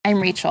I'm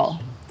Rachel,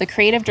 the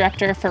creative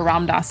director for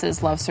Ram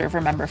Dass's Love Serve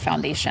Remember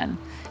Foundation,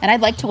 and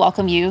I'd like to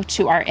welcome you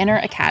to our Inner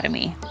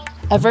Academy,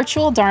 a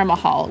virtual Dharma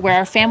hall where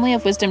our family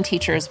of wisdom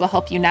teachers will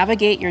help you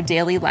navigate your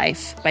daily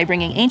life by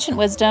bringing ancient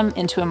wisdom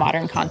into a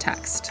modern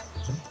context.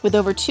 With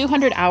over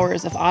 200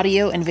 hours of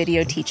audio and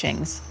video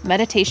teachings,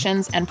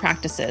 meditations, and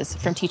practices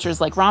from teachers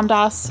like Ram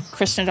Dass,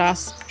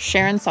 Krishnadas,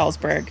 Sharon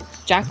Salzberg,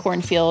 Jack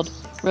Kornfield,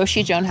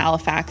 Roshi Joan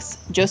Halifax,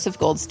 Joseph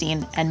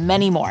Goldstein, and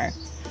many more,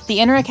 the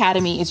Inner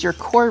Academy is your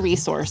core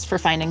resource for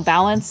finding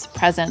balance,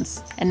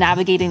 presence, and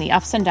navigating the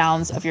ups and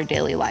downs of your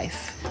daily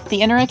life.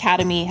 The Inner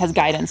Academy has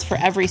guidance for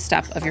every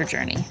step of your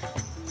journey.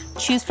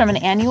 Choose from an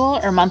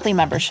annual or monthly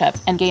membership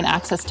and gain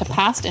access to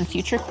past and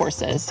future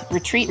courses,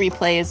 retreat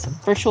replays,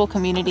 virtual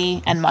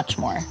community, and much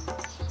more.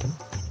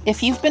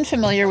 If you've been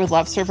familiar with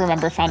Love Serve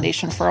Remember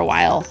Foundation for a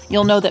while,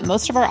 you'll know that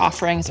most of our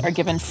offerings are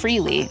given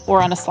freely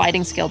or on a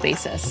sliding scale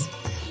basis.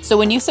 So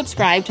when you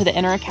subscribe to the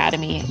Inner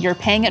Academy, you're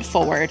paying it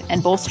forward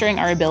and bolstering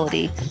our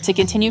ability to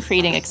continue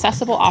creating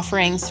accessible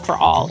offerings for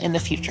all in the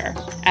future,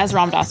 as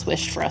Ram Dass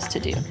wished for us to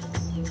do.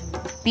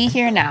 Be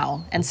here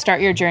now and start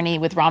your journey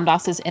with Ram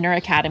Dass's Inner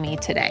Academy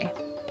today.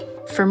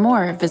 For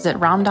more, visit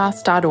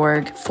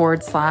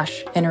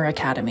ramdass.org/Inner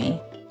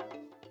Academy.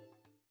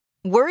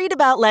 Worried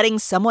about letting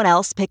someone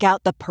else pick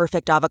out the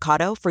perfect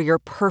avocado for your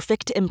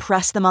perfect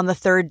impress them on the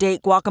third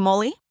date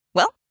guacamole?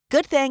 Well,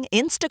 good thing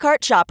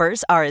Instacart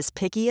shoppers are as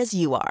picky as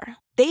you are.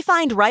 They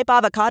find ripe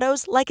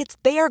avocados like it's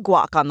their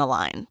guac on the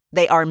line.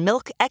 They are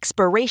milk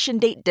expiration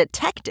date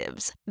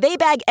detectives. They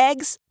bag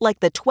eggs like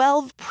the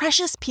 12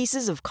 precious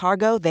pieces of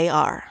cargo they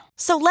are.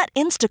 So let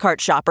Instacart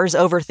shoppers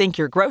overthink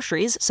your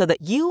groceries so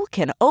that you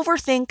can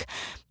overthink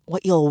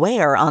what you'll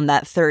wear on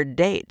that third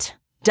date.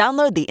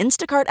 Download the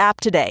Instacart app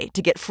today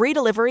to get free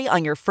delivery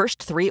on your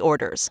first 3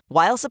 orders,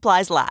 while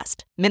supplies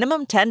last.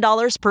 Minimum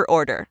 $10 per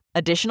order.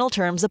 Additional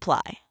terms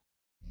apply.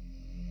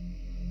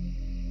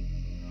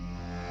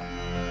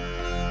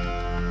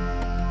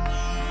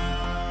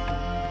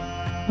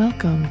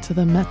 Welcome to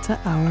the Metta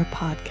Hour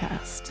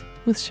podcast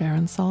with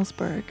Sharon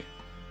Salzberg,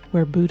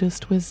 where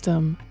Buddhist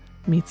wisdom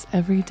meets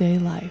everyday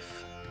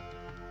life.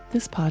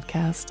 This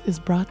podcast is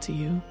brought to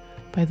you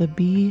by the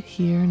Be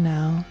Here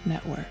Now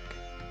Network.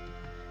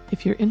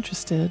 If you're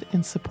interested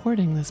in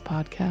supporting this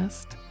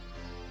podcast,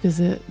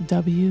 visit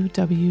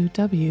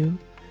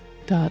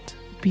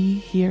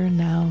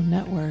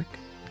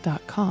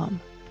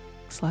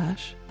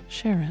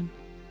www.BeHereNowNetwork.com/Sharon.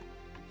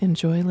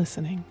 Enjoy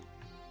listening.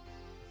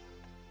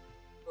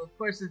 Of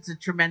course, it's a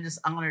tremendous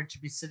honor to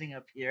be sitting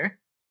up here.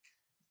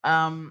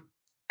 And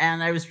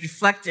I was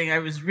reflecting, I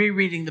was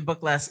rereading the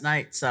book last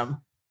night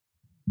some,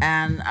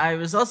 and I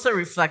was also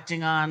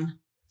reflecting on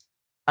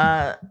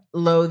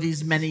lo,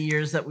 these many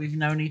years that we've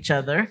known each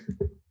other,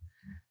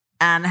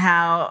 and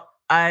how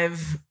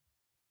I've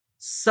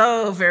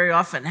so very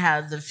often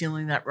had the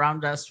feeling that Ram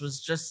Dass was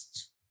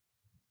just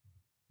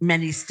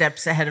many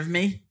steps ahead of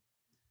me.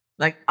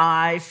 Like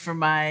I, for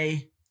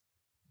my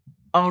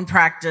own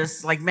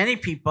practice, like many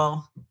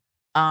people,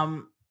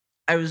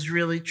 I was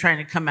really trying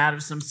to come out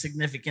of some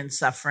significant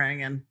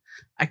suffering, and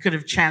I could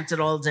have chanted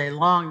all day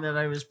long that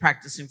I was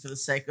practicing for the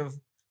sake of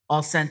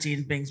all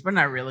sentient beings, but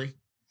not really,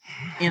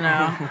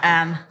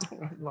 and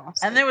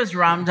there was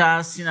Ram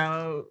Dass,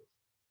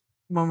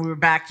 when we were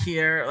back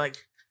here,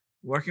 like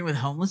working with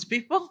homeless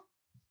people,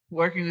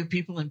 working with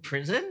people in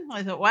prison.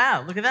 I thought,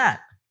 wow, look at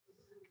that.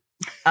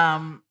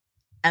 And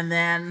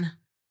then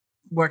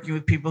working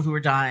with people who were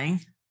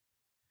dying.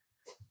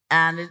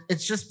 And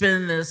it's just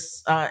been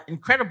this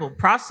incredible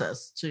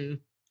process to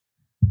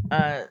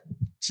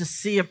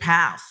see a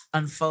path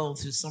unfold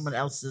through someone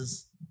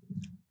else's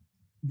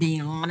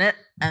being on it,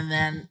 and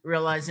then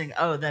realizing,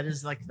 oh, that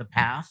is like the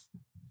path,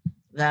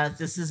 that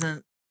this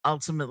isn't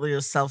ultimately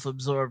a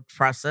self-absorbed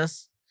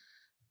process,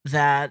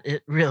 that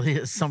it really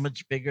is so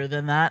much bigger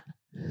than that.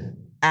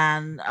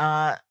 And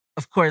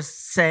of course,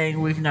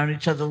 saying we've known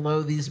each other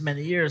lo these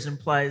many years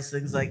implies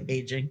things like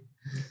aging.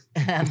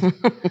 And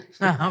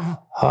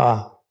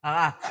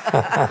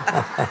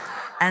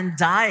and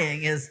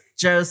dying, as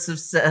Joseph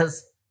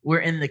says, we're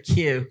in the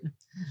queue,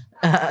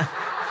 which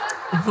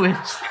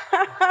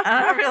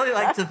I don't really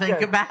like to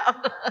think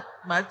about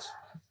much,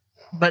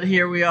 but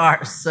here we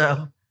are.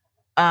 So,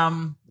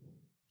 and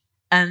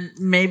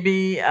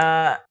maybe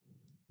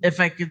if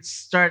I could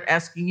start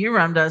asking you,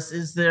 Ram Dass,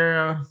 is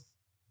there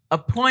a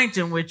point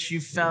in which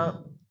you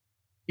felt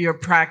your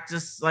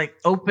practice like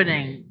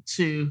opening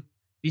to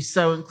be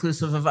so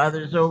inclusive of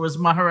others, or was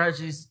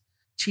Maharaji's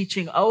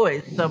teaching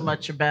always so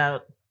much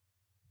about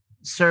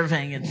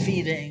serving and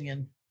feeding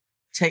and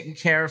taking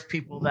care of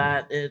people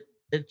that it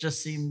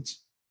just seemed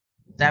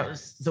that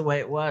was the way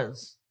it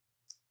was?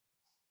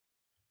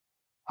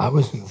 I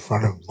was in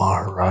front of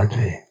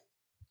Maharaji,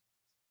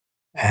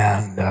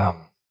 and I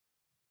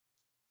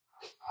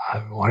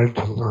wanted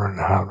to learn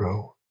how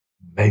to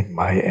make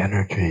my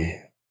energy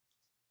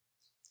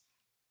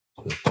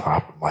to the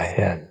top of my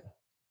head.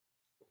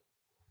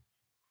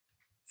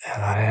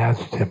 And I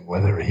asked him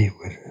whether he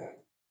would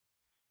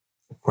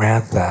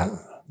grant that.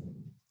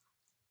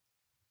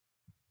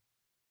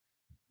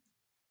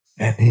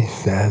 And he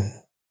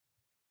said,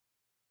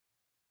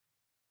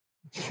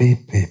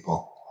 feed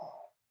people.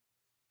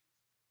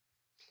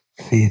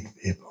 Feed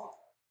people.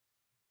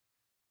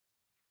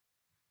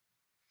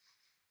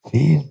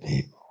 Feed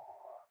people.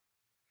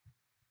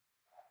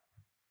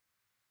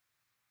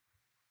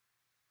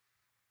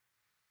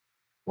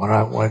 What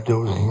I want to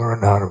do is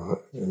learn how to,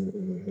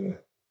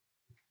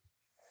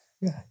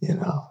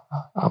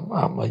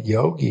 I'm a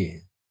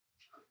yogi.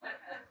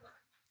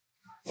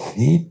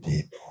 Feed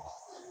people.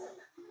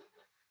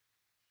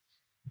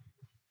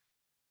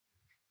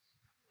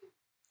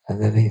 And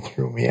then he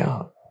threw me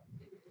out.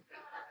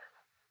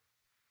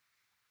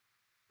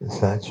 Is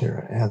that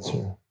your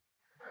answer?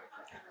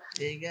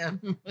 There you go.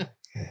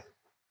 Okay.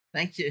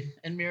 Thank you.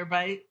 And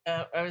Mirabai,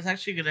 I was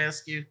actually going to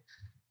ask you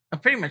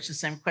pretty much the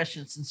same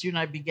question since you and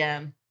I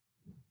began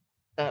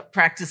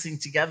practicing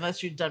together.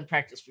 Unless you've done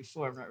practice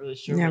before, I'm not really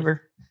sure.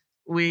 Never.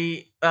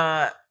 We,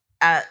 at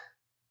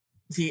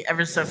the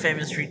ever so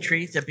famous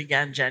retreat that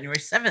began January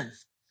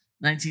 7th,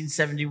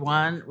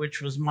 1971,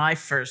 which was my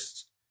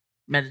first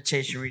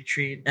meditation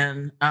retreat.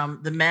 And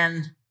the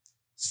men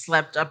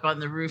slept up on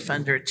the roof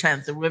under a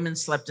tent. The women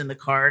slept in the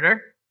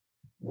corridor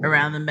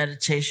around the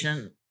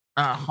meditation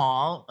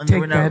hall. And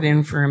Take that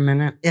in for a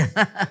minute.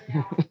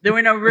 There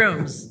were no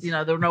rooms,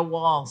 there were no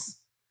walls.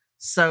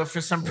 So for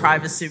some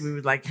privacy, we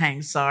would like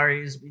hang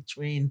saris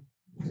between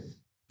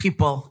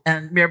people.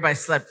 And Mirabai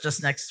slept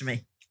just next to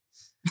me,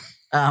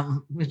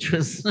 which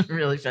was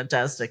really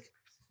fantastic.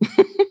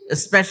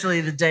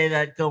 Especially the day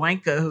that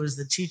Goenka, who was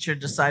the teacher,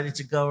 decided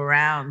to go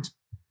around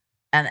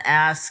and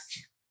ask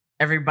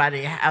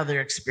everybody how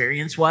their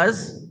experience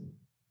was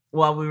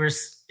while we were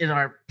in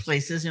our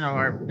places,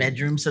 our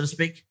bedroom, so to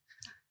speak.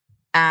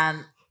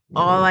 And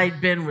all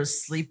I'd been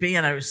was sleeping,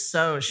 and I was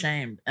so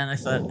ashamed. And I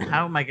thought,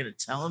 how am I going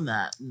to tell him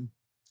that? And,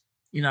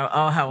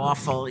 oh, how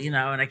awful, and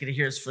I could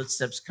hear his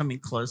footsteps coming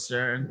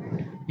closer.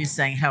 And he's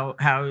saying, how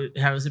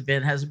has it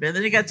been? How's it been?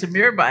 Then he got to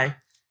Mirabai,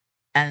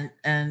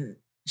 and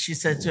she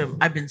said to him,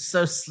 I've been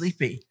so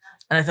sleepy.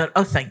 And I thought,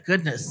 oh, thank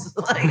goodness.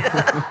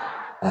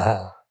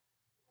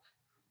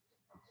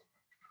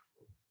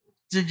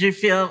 Did you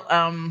feel,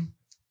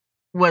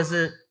 was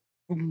it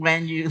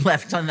when you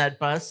left on that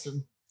bus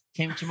and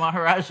came to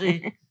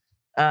Maharaji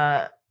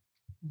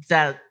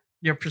that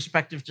your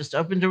perspective just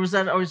opened, or was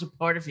that always a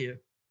part of you?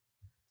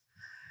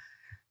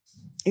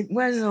 It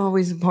was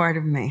always a part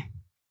of me.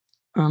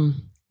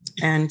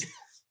 And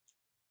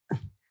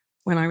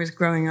when I was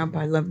growing up,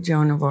 I loved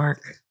Joan of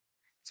Arc.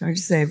 So I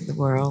saved the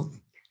world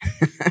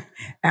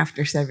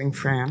after saving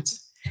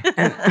France.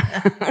 And,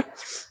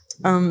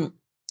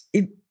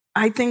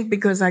 I think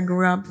because I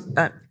grew up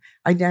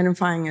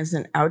identifying as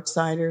an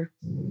outsider,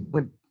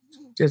 with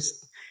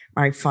just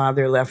my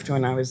father left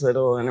when I was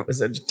little, and it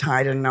was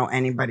I didn't know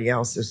anybody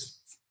else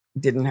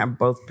didn't have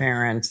both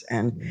parents,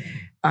 and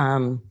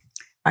I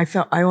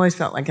always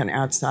felt like an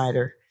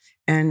outsider,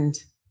 and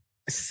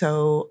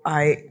so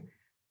I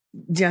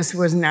just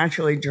was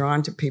naturally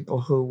drawn to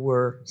people who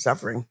were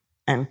suffering,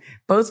 and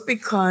both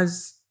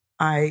because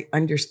I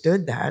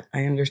understood that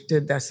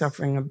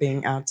suffering of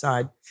being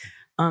outside.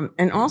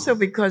 And also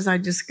because I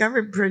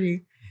discovered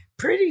pretty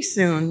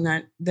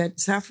soon that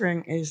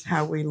suffering is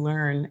how we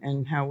learn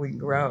and how we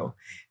grow.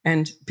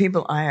 And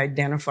people I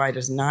identified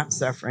as not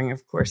suffering,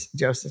 of course,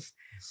 Joseph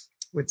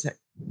would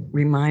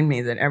remind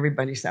me that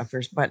everybody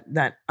suffers, but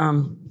that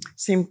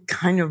seemed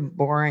kind of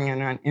boring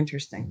and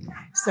uninteresting.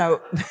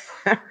 So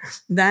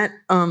that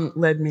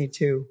led me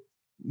to,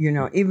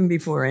 even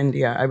before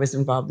India, I was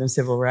involved in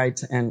civil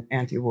rights and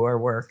anti-war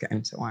work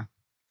and so on.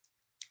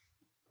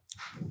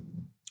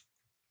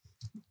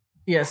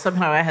 Yeah,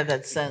 somehow I had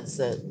that sense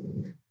that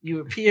you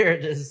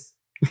appeared as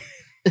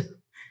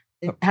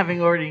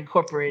having already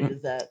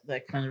incorporated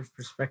that kind of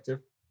perspective.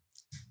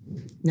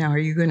 Now, are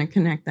you going to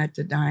connect that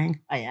to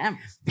dying? I am.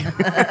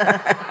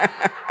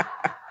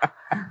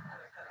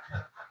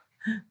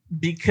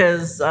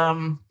 Because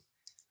I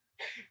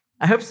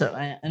hope so.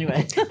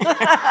 Anyway,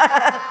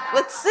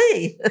 let's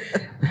see.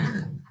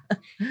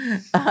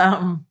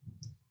 I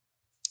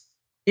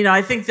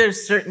think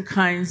there's certain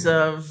kinds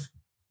of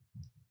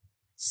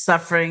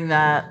suffering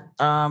that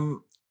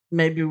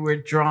maybe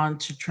we're drawn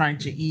to trying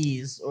to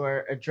ease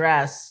or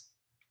address,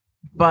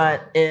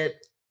 but it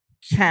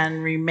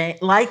can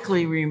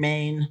likely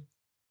remain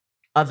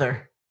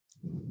other,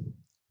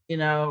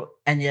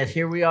 and yet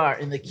here we are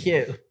in the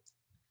queue,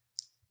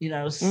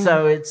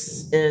 so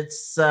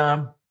it's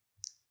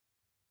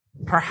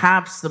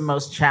perhaps the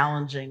most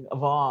challenging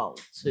of all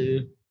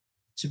to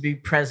be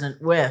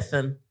present with.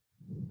 And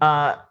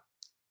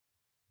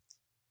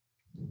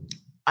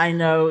I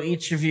know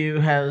each of you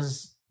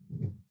has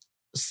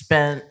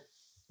spent,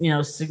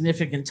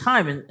 significant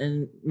time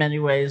in many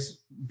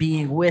ways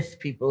being with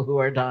people who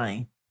are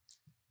dying.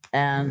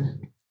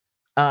 And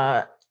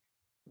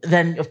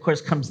then, of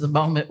course, comes the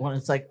moment when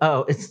it's like,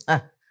 oh, it's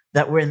not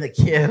that we're in the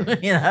queue,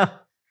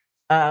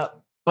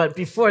 But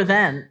before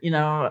then,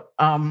 I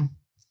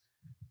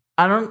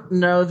don't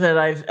know that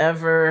I've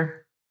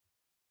ever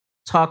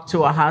talked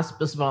to a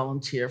hospice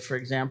volunteer, for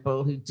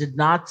example, who did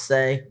not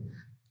say,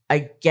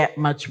 I get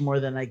much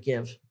more than I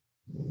give.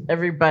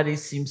 Everybody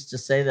seems to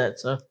say that.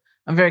 So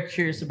I'm very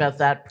curious about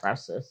that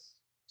process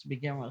to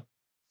begin with.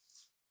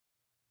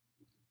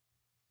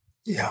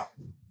 Yeah.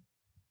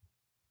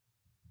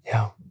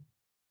 Yeah.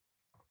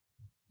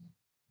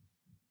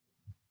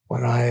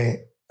 When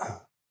I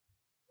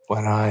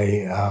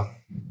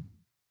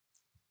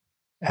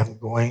am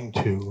going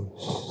to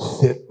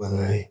sit with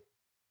a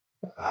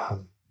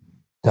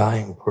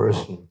dying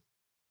person,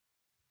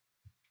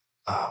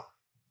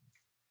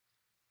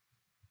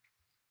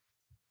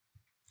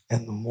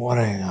 in the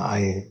morning,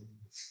 I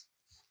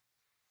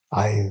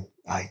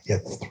get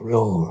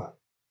thrilled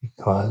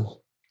because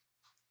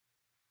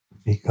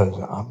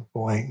I'm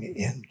going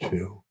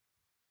into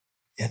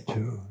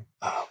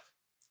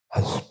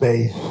a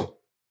space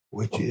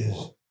which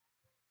is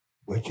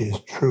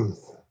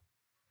truth.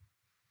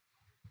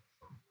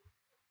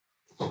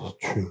 It's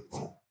truth.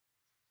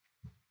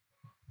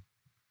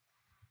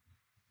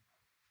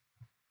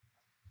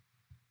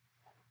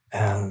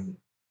 And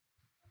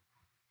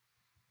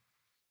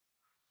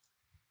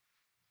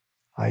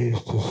I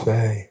used to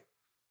say,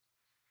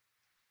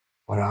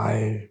 when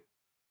I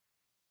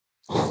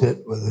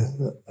sit with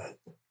a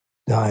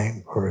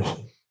dying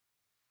person,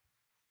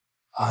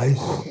 I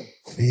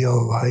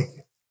feel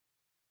like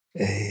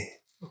a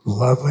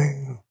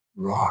loving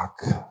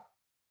rock.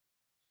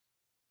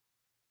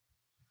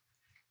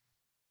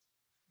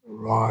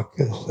 Rock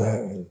is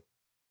that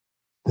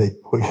they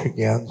push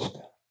against,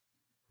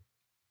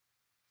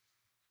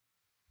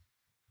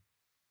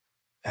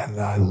 and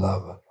I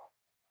love it.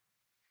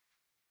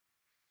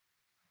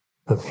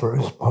 The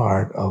first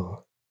part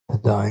of the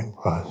dying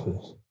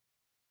process,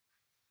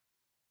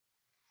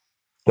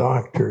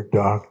 doctor,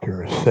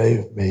 doctor,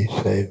 save me,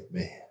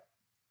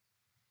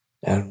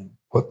 and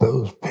put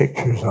those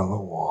pictures on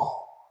the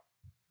wall.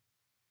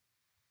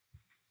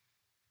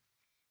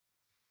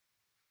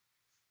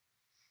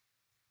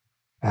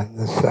 And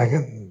the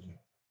second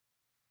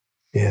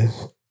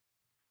is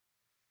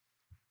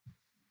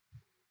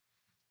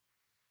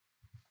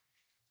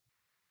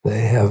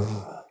they have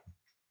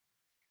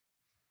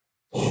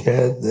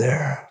shed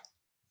their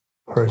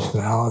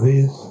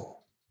personalities,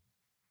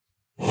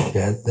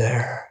 shed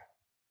their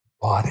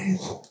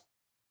bodies,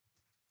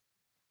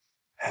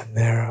 and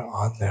they're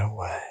on their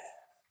way.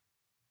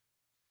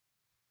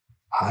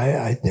 I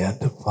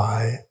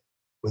identify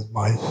with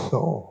my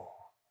soul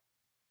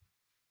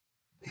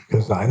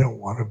because I don't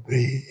want to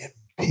be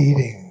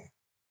impeding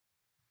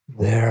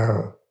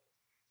their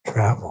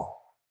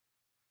travel,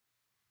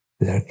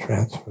 their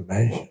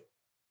transformation.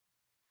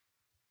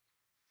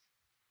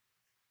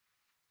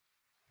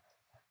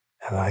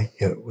 And I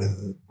get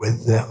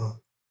with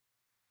them.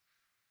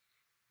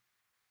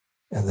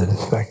 And then the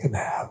second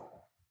half,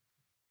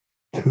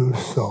 two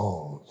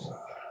souls.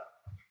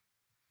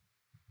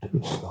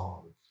 Two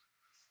souls.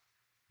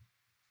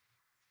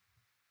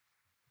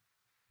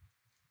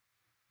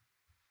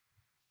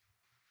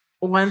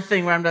 One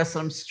thing, Ramdas,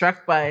 I'm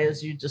struck by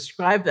as you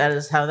describe that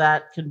is how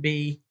that can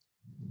be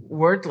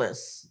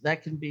wordless.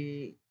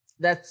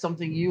 That's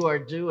something you are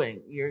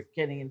doing. You're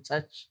getting in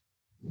touch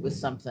with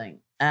something.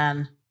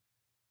 And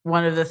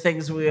one of the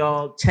things we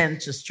all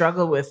tend to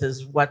struggle with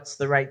is what's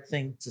the right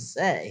thing to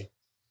say.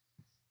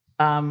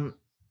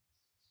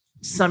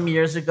 Some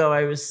years ago,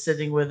 I was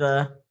sitting with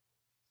a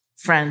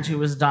friend who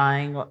was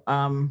dying,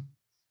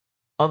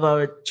 although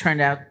it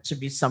turned out to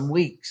be some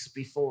weeks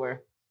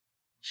before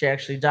she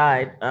actually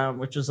died,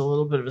 which was a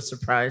little bit of a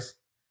surprise.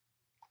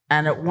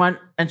 And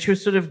she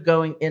was sort of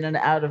going in and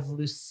out of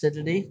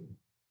lucidity.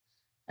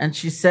 And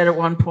she said at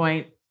one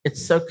point,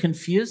 "It's so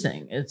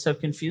confusing. It's so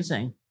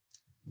confusing."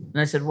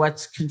 And I said,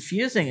 "What's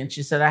confusing?" And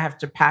she said, "I have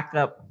to pack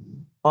up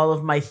all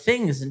of my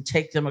things and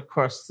take them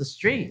across the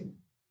street."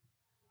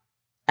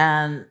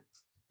 And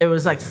it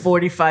was like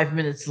 45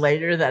 minutes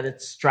later that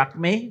it struck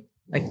me,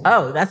 like,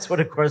 oh, that's what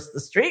across the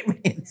street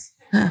means.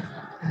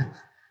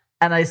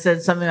 And I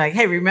said something like,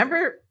 "Hey,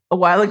 remember a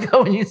while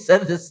ago when you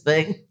said this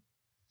thing?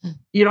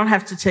 You don't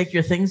have to take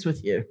your things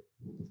with you.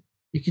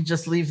 You can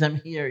just leave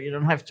them here. You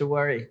don't have to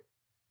worry."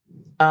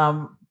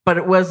 But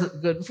it was a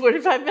good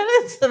 45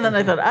 minutes. And then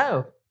I thought,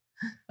 oh,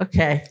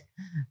 okay.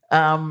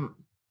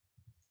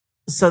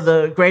 So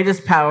the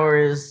greatest power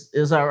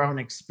is our own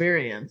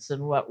experience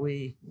and what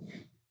we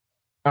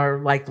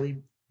are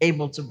likely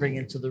able to bring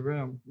into the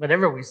room,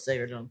 whatever we say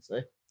or don't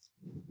say.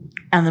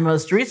 And the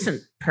most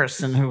recent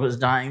person who was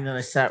dying that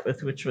I sat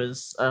with, which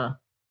was,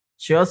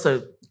 she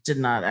also did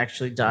not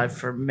actually die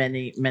for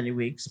many, many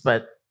weeks,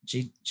 but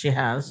she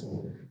has.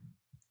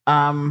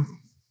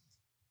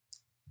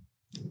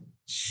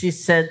 She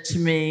said to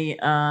me,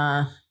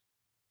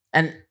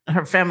 and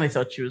her family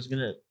thought she was going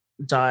to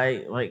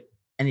die like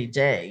any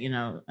day,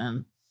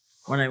 and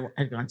when I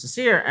had gone to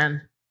see her,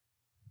 and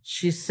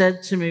she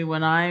said to me,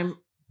 "When I'm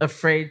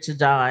afraid to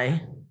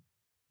die,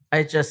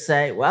 I just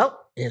say, well,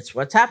 it's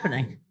what's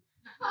happening."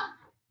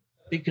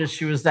 Because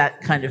she was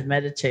that kind of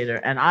meditator.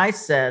 And I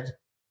said,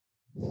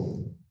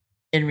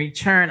 in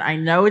return, "I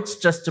know it's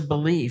just a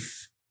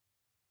belief,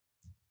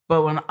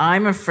 but when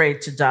I'm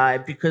afraid to die,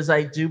 because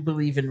I do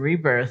believe in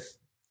rebirth,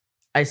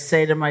 I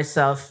say to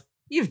myself,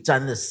 you've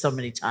done this so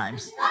many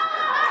times.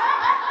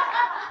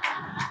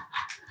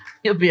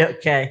 You'll be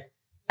okay.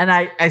 And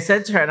I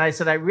said to her, and I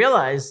said, I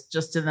realized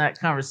just in that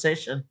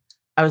conversation,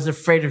 I was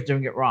afraid of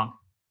doing it wrong.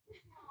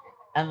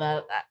 And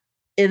that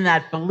in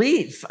that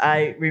belief,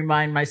 I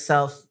remind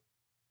myself,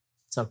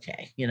 it's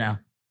okay.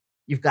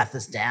 You've got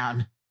this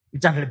down.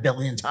 You've done it 1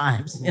 billion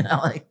times,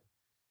 like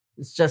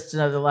it's just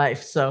another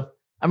life. So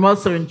I'm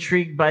also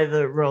intrigued by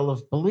the role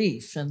of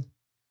belief and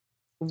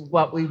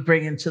what we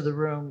bring into the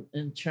room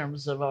in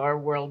terms of our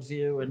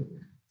worldview and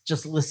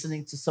just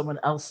listening to someone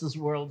else's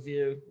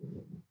worldview.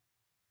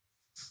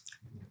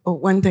 Well,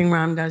 one thing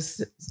Ram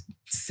does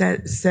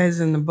says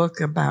in the book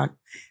about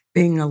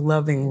being a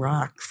loving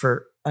rock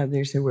for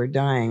others who are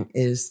dying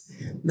is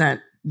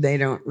that they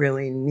don't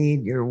really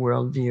need your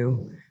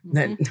worldview,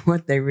 that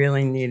what they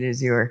really need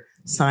is your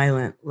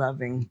silent,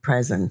 loving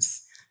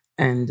presence.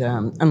 And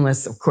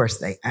unless, of course,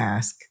 they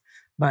ask.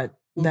 But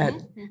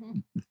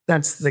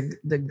that's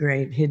the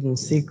great hidden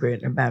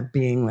secret about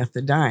being with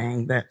the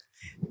dying, that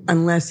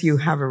unless you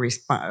have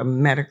a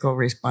medical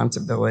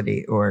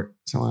responsibility or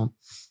so on,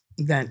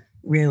 that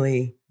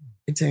really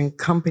it's an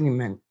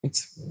accompaniment.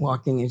 It's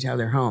walking each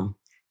other home,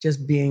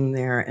 just being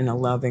there in a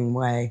loving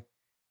way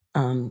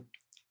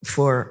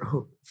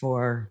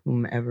for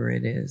whomever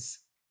it is.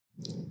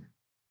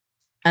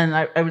 And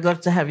I would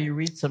love to have you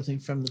read something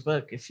from the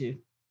book if you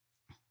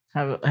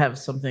have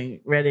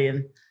something ready.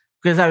 And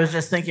because I was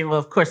just thinking, well,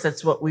 of course,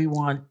 that's what we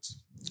want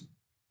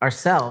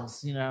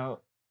ourselves.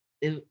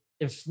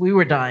 If we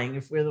were dying,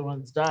 if we're the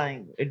ones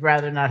dying, I'd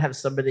rather not have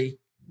somebody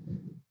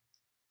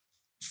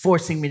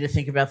forcing me to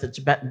think about the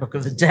Tibetan Book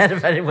of the Dead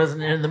if I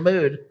wasn't in the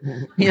mood.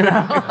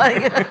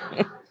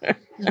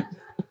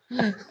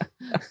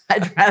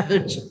 I'd rather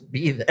just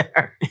be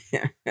there.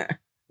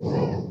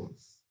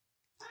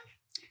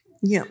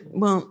 Yeah,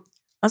 well,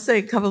 I'll say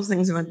a couple of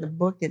things about the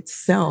book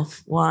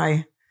itself,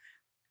 why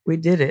we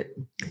did it.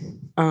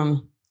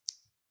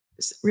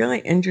 It's really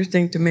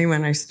interesting to me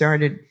when I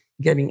started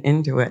getting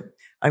into it.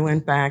 I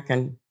went back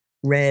and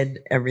read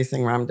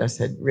everything Ram Dass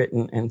had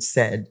written and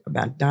said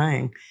about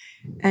dying.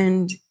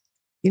 And,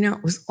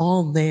 it was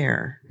all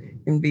there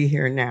in Be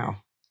Here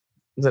Now,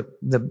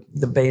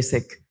 the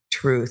basic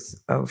truth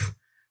of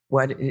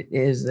what it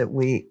is that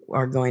we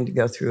are going to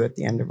go through at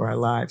the end of our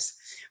lives.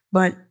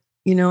 But,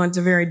 it's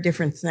a very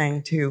different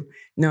thing to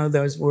know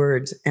those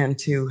words and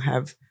to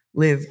have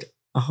lived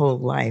a whole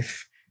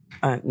life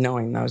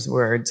knowing those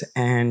words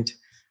and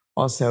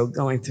also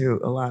going through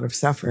a lot of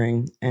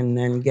suffering and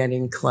then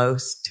getting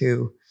close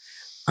to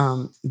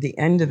the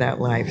end of that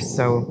life.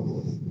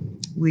 So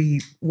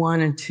we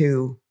wanted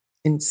to,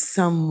 in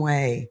some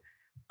way,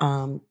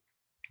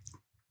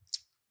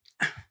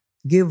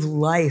 give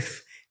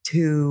life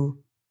to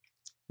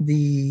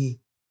the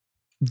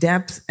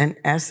depth and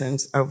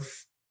essence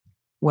of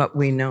what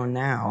we know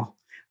now.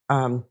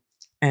 And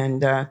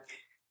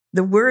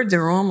the words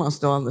are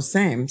almost all the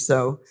same.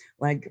 So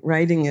like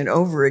writing it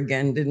over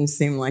again didn't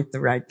seem like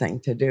the right thing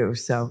to do.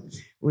 So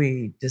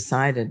we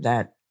decided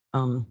that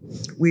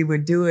we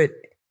would do it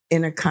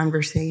in a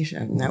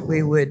conversation, that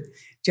we would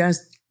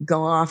just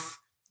go off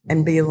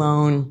and be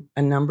alone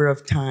a number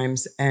of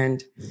times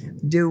and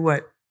do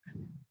what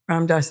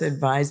Ram Dass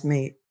advised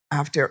me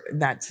after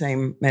that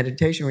same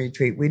meditation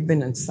retreat. We'd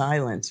been in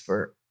silence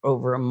for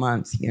over a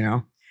month,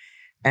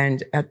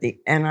 and at the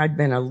end, I'd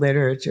been a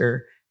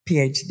literature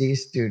PhD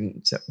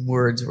student, so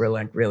words were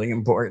like really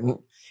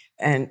important.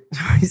 And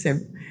I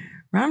said,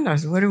 Ram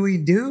Dass, what do we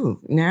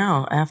do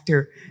now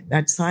after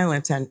that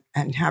silence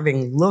and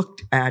having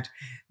looked at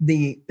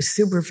the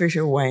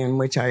superficial way in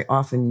which I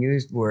often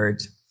used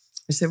words?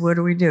 I said, what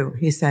do we do?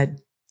 He said,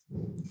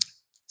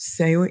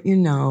 say what you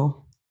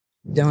know,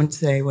 don't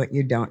say what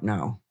you don't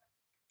know.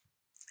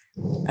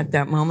 At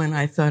that moment,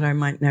 I thought I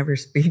might never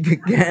speak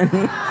again.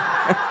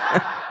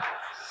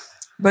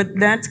 But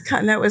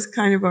that was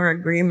kind of our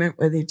agreement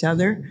with each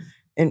other.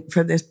 And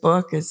for this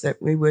book is that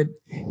we would,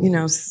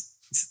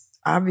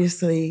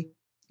 obviously,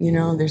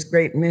 there's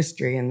great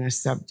mystery in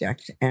this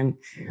subject. And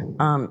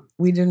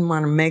we didn't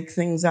want to make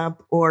things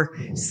up or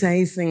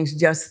say things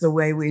just the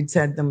way we'd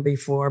said them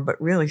before,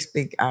 but really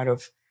speak out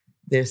of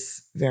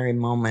this very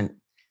moment.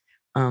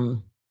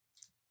 Do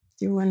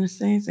you want to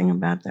say anything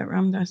about that,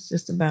 Ram Dass?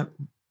 Just about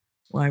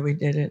why we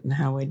did it and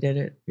how we did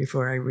it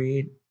before I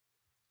read?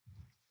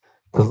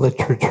 The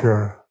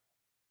literature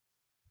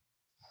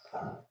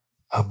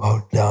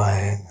about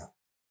dying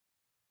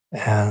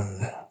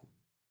and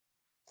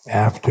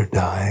after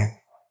dying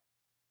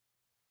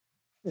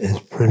is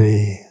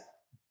pretty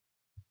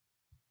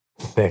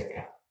thick.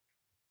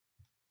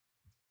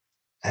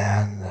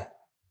 And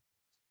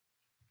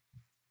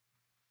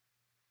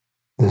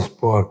this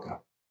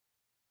book,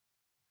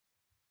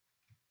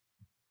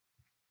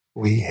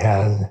 we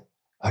had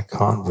a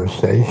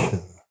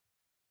conversation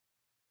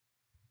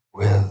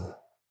with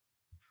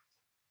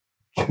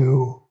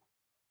two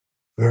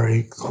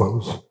very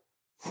close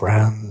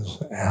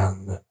friends,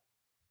 and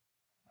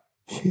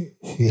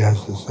she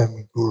has the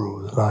same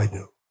guru that I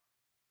do.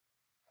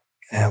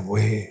 And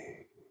we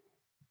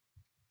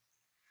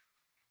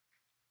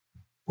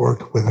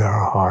work with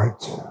our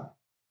hearts.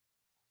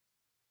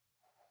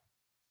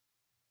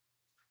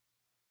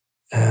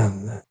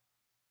 And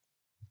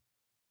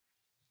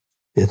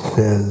it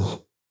says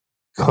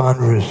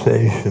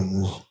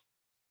conversations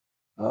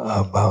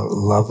about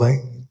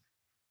loving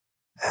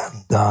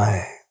and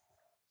dying.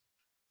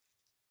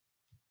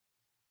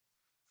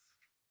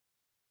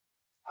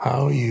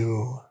 How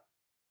you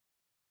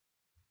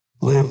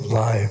live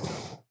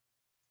life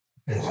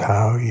is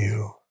how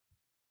you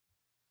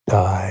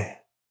die.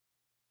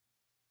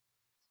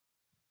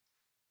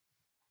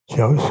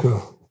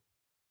 Joseph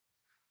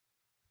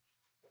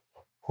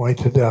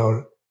pointed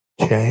out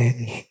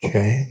change,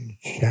 change,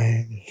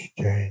 change,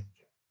 change.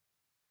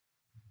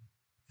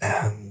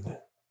 And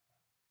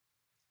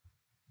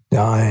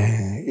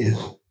dying is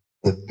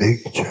the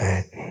big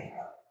change.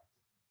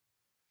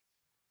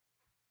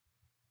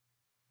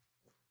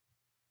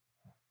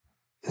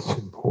 It's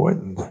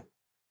important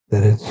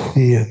that it's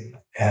seen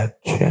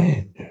at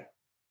change.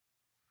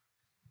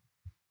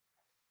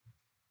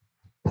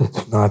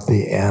 It's not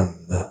the end.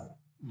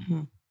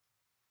 Mm-hmm.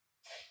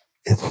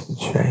 It's the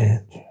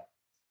change.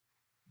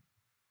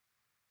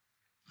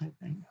 I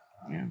think,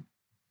 yeah.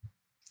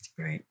 It's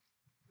great.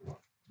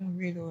 I'll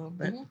read a little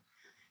bit.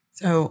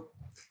 So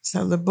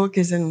the book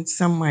is in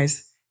some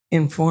ways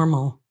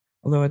informal,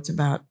 although it's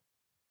about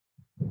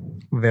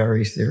a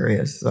very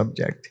serious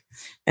subject.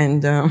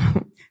 And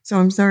so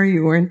I'm sorry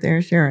you weren't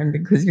there, Sharon,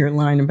 because your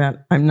line about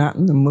I'm not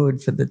in the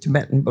mood for the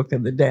Tibetan Book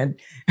of the Dead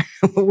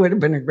would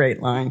have been a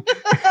great line.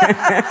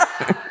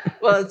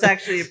 Well, it's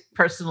actually a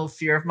personal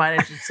fear of mine,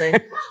 I should say,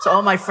 to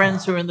all my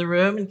friends who are in the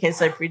room, in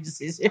case I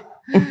predecease you,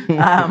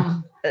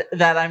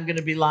 that I'm going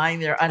to be lying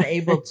there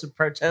unable to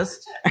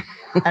protest.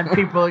 And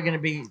people are going to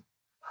be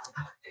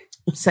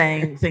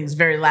saying things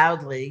very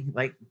loudly,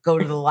 like, go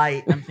to the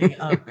light. I'm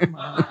thinking, oh, come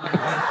on.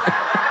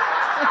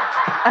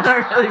 I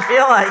don't really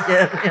feel like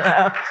it, you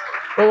know.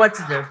 But what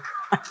to do?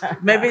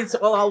 Maybe it's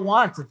all I'll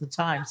want at the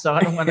time, so I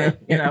don't want to,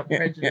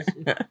 prejudice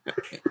you.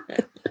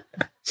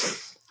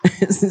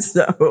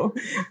 So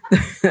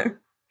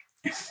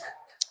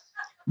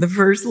the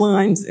first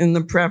lines in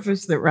the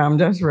preface that Ram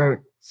Dass wrote,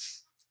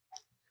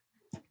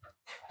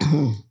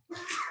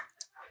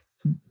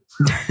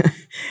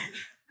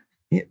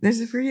 this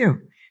is for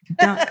you.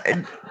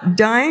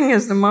 Dying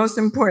is the most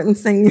important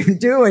thing you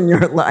do in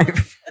your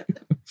life.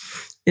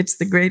 It's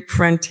the great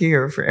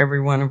frontier for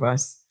every one of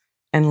us.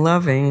 And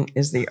loving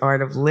is the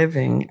art of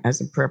living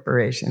as a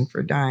preparation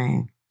for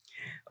dying.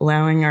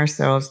 Allowing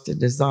ourselves to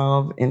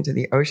dissolve into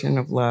the ocean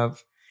of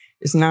love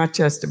is not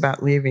just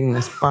about leaving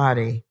this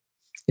body.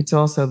 It's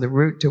also the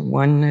route to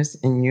oneness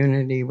and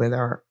unity with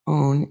our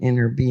own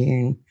inner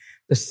being,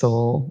 the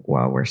soul,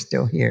 while we're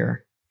still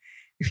here.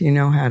 If you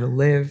know how to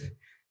live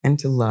and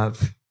to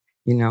love,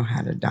 you know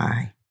how to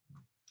die.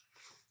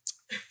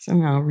 So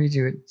now I'll read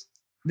you.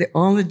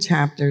 All the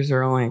chapters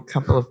are only a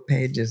couple of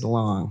pages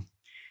long.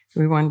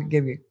 We wanted to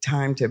give you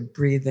time to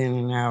breathe in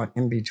and out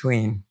in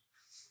between.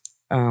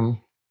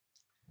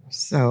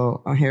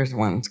 Here's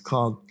one. It's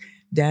called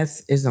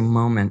Death is a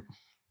Moment.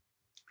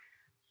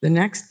 The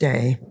next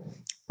day,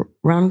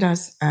 Ram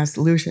Dass asked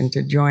Lucian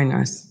to join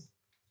us.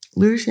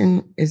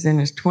 Lucian is in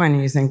his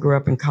 20s and grew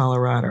up in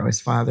Colorado, his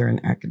father an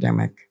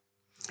academic.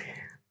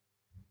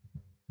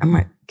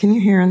 Can you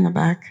hear in the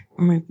back?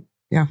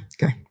 Yeah,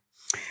 okay.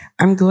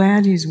 I'm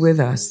glad he's with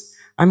us.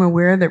 I'm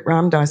aware that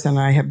Ram Dass and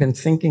I have been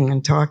thinking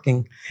and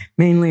talking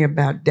mainly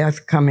about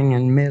death coming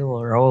in middle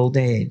or old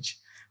age,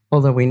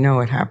 although we know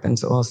it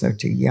happens also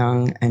to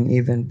young and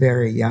even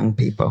very young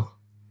people.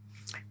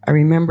 I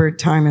remember a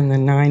time in the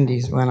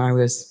 90s when I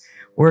was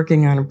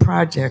working on a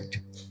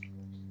project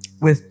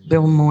with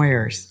Bill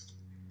Moyers,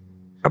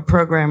 a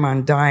program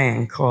on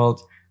dying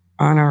called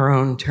On Our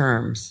Own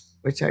Terms,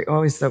 which I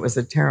always thought was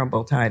a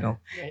terrible title.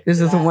 This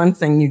is the one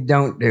thing you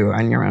don't do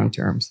on your own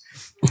terms.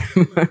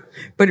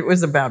 But it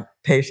was about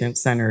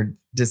patient-centered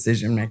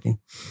decision-making.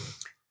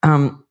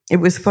 It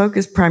was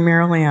focused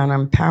primarily on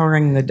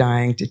empowering the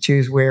dying to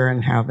choose where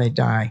and how they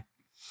die.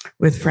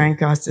 With Frank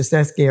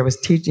Ostaseski, I was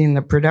teaching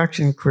the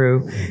production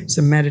crew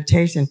some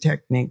meditation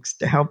techniques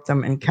to help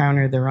them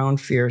encounter their own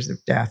fears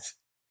of death.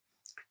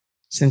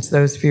 Since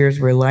those fears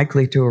were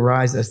likely to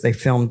arise as they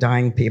filmed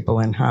dying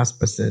people in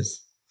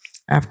hospices.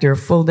 After a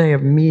full day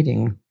of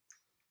meeting,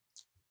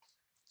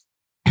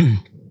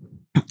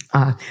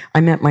 I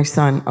met my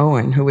son,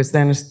 Owen, who was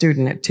then a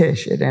student at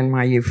Tisch at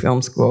NYU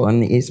Film School in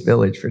the East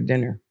Village for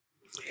dinner.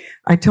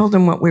 I told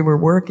him what we were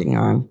working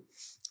on,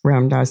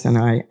 Ram Dass and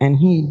I, and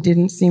he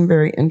didn't seem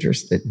very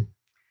interested.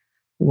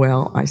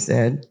 Well, I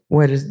said,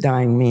 what does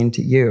dying mean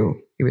to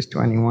you? He was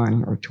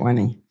 21 or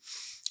 20.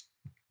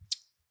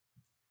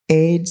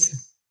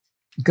 AIDS,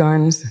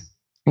 guns,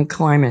 and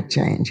climate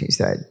change, he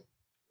said.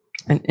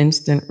 An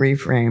instant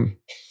reframe.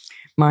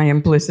 My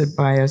implicit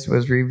bias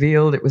was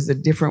revealed. It was a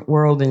different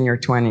world in your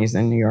 20s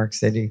in New York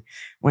City,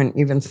 when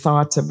even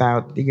thoughts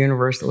about the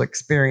universal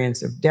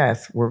experience of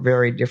death were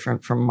very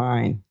different from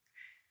mine.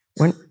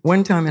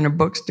 One time in a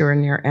bookstore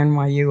near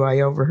NYU,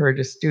 I overheard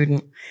a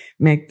student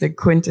make the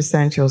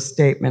quintessential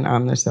statement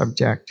on the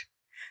subject.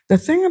 the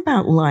thing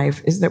about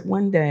life is that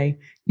one day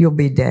you'll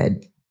be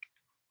dead.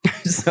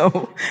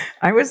 So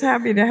I was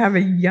happy to have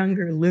a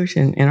younger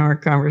Lucian in our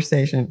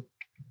conversation.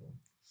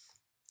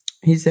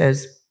 He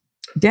says,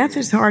 death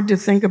is hard to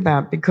think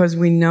about because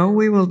we know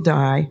we will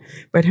die,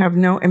 but have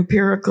no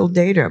empirical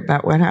data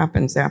about what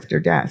happens after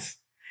death.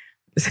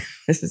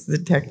 This is the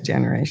tech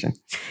generation.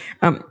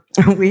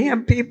 We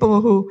have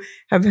people who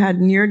have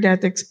had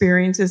near-death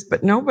experiences,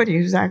 but nobody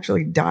who's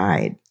actually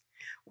died.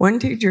 One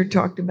teacher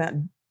talked about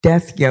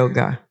death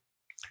yoga.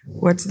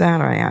 What's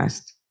that, I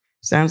asked.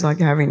 Sounds like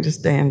having to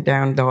stand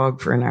down dog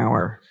for an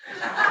hour.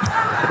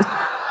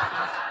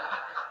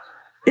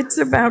 It's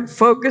about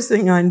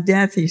focusing on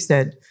death, he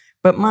said.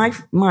 But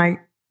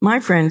my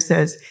friend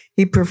says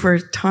he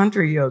prefers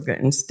Tantra yoga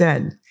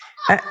instead.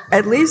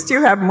 At least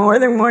you have more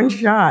than one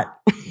shot.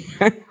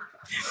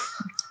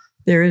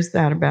 There is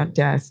that about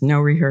death. No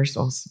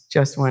rehearsals,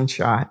 just one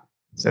shot.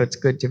 So it's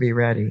good to be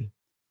ready.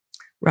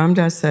 Ram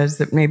Dass says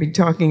that maybe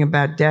talking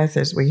about death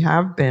as we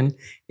have been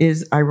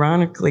is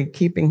ironically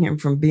keeping him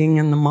from being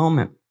in the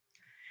moment.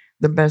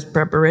 The best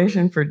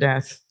preparation for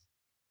death.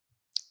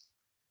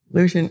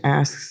 Lucian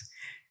asks,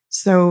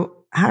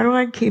 so how do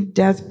I keep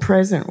death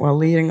present while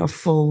leading a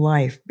full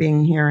life,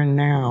 being here and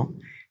now,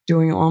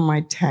 doing all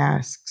my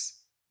tasks?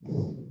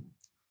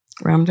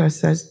 Ram Dass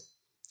says,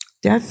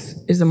 death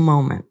is a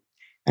moment,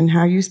 and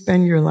how you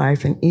spend your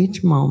life in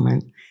each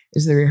moment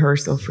is the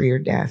rehearsal for your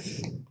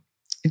death.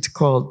 It's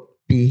called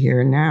Be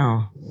Here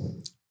Now.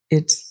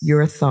 It's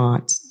your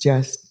thoughts,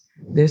 just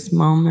this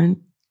moment,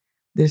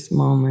 this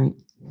moment,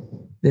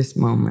 this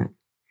moment.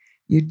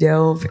 You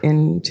delve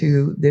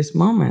into this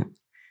moment.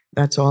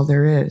 That's all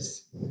there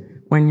is.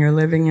 When you're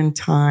living in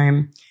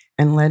time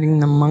and letting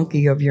the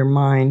monkey of your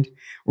mind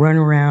run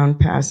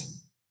around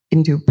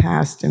into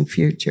past and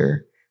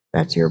future,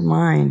 that's your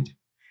mind.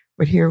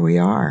 But here we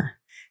are,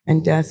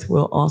 and death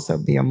will also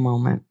be a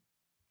moment.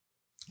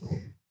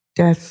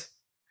 Death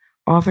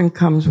often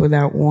comes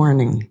without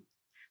warning,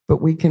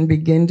 but we can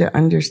begin to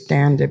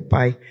understand it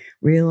by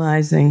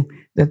realizing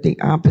that the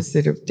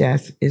opposite of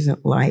death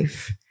isn't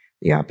life.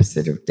 The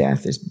opposite of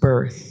death is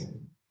birth.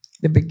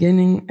 The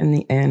beginning and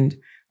the end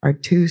are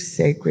two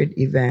sacred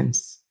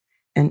events,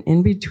 and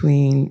in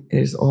between it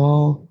is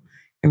all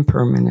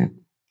impermanent.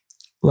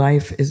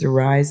 Life is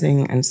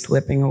arising and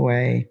slipping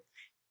away,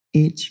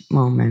 each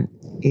moment,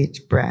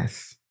 each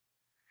breath.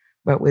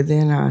 But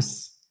within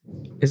us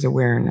is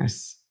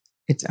awareness.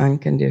 It's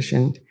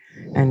unconditioned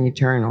and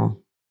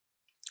eternal.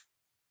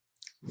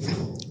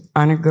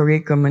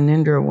 Anagarika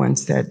Munindra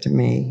once said to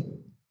me,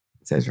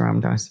 says Ram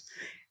Dass,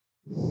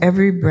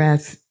 every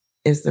breath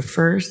is the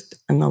first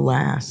and the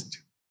last.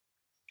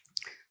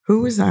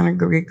 Who was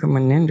Anagarika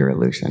Munindra,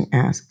 Lucian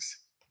asks.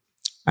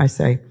 I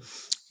say,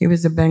 he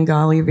was a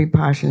Bengali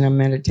Vipassana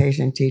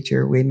meditation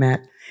teacher we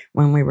met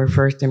when we were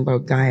first in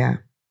Bodh Gaya.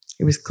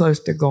 He was close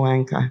to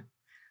Goenka.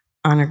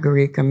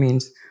 Anagarika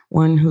means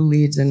one who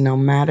leads a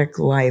nomadic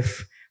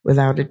life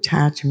without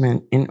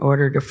attachment in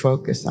order to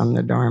focus on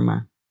the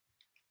Dharma.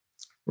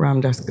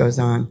 Ram Dass goes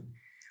on,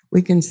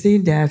 we can see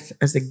death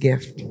as a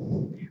gift.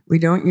 We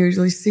don't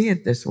usually see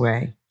it this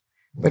way,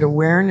 but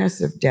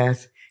awareness of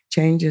death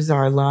changes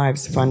our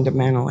lives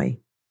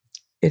fundamentally.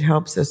 It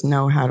helps us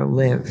know how to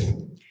live.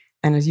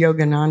 And as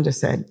Yogananda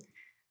said,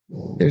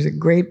 there's a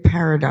great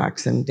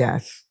paradox in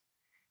death.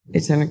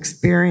 It's an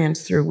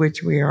experience through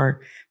which we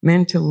are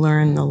meant to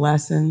learn the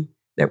lesson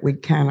that we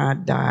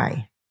cannot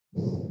die.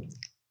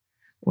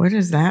 What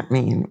does that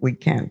mean, we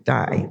can't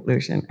die?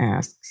 Lucian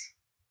asks.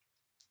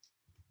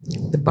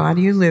 The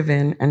body you live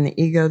in and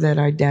the ego that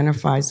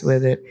identifies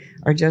with it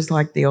are just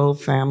like the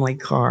old family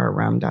car,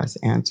 Ram Dass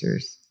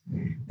answers.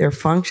 They're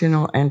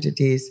functional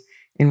entities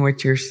in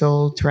which your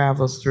soul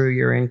travels through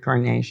your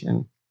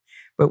incarnation.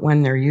 But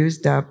when they're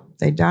used up,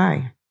 they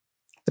die.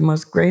 The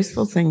most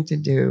graceful thing to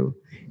do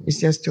is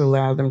just to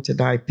allow them to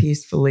die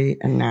peacefully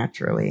and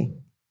naturally.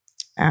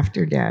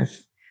 After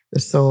death, the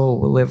soul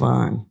will live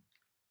on.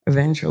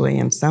 Eventually,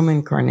 in some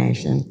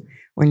incarnation,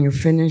 when you've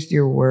finished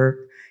your work,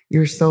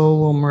 your soul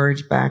will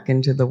merge back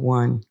into the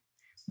One,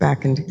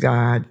 back into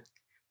God,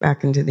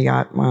 back into the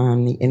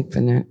Atman, the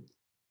infinite.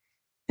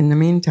 In the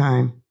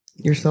meantime,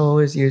 your soul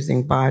is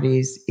using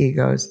bodies,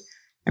 egos,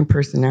 and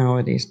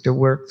personalities to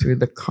work through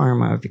the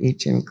karma of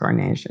each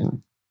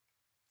incarnation.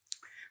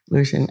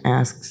 Lucian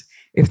asks,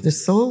 if the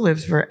soul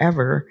lives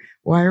forever,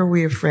 why are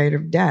we afraid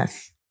of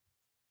death?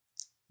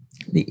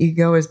 The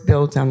ego is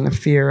built on the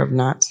fear of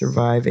not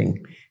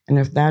surviving, and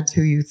if that's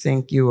who you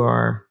think you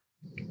are,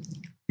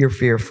 you're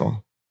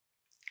fearful.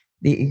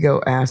 The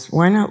ego asks,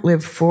 why not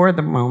live for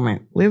the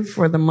moment? Live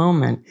for the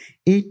moment.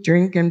 Eat,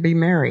 drink, and be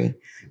merry,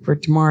 for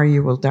tomorrow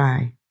you will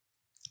die.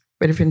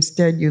 But if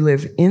instead you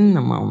live in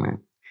the moment,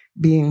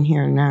 being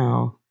here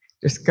now,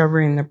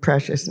 discovering the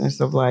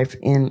preciousness of life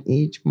in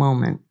each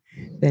moment,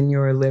 then you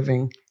are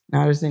living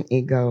not as an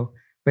ego,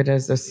 but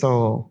as a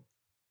soul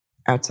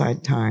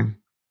outside time.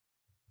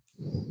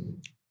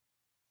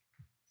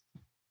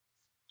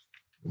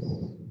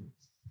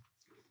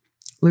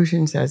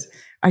 Lucian says,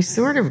 I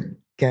sort of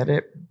get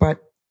it, but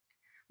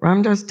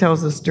Ram Dass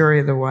tells the story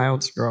of the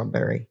wild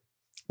strawberry.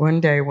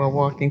 One day, while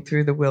walking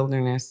through the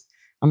wilderness,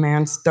 a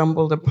man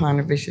stumbled upon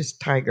a vicious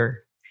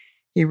tiger.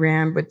 He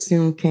ran, but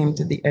soon came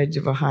to the edge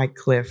of a high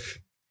cliff.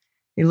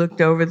 He looked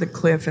over the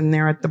cliff, and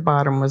there at the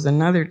bottom was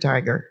another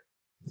tiger.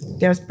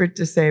 Desperate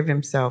to save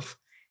himself,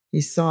 he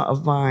saw a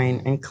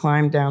vine and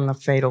climbed down the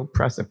fatal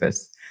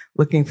precipice,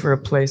 looking for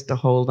a place to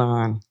hold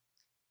on.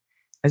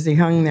 As he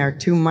hung there,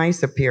 2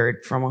 mice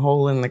appeared from a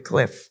hole in the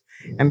cliff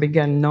and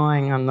began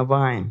gnawing on the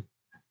vine.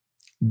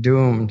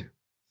 Doomed.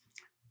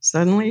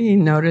 Suddenly, he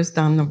noticed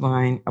on the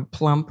vine a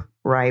plump,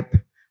 ripe,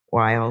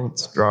 wild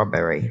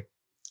strawberry.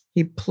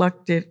 He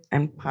plucked it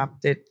and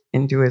popped it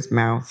into his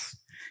mouth.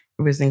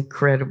 It was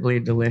incredibly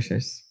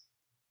delicious.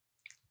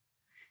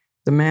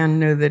 The man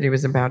knew that he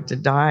was about to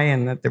die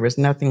and that there was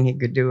nothing he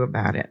could do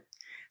about it.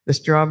 The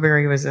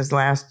strawberry was his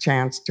last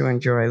chance to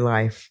enjoy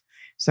life.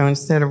 So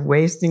instead of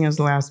wasting his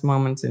last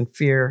moments in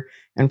fear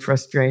and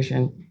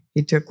frustration,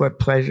 he took what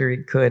pleasure he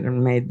could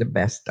and made the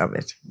best of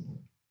it.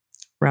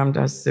 Ram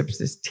Dass sips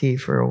his tea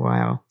for a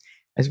while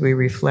as we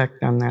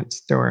reflect on that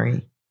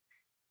story.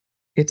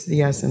 It's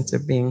the essence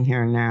of being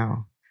here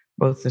now,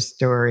 both the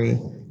story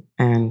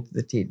and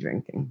the tea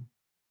drinking.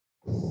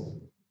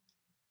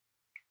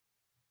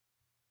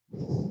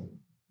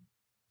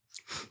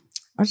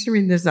 I should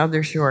read this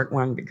other short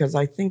one because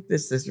I think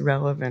this is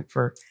relevant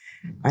for,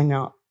 I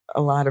know,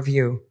 a lot of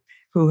you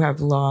who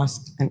have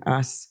lost, and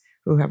us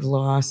who have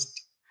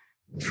lost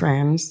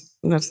friends.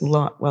 That's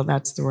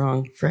the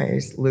wrong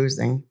phrase,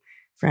 losing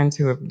friends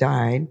who have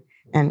died.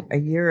 And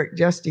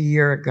just a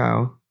year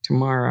ago,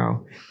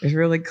 tomorrow, a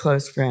really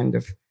close friend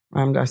of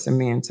Ram Dass and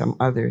me and some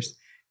others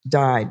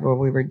died while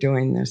we were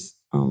doing this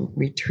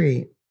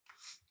retreat.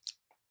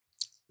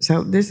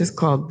 So this is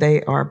called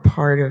They Are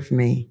Part of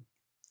Me.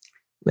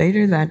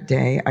 Later that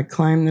day, I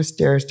climbed the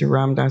stairs to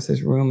Ram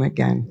Dass's room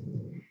again.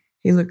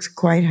 He looks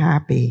quite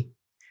happy.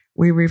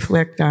 We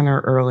reflect on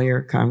our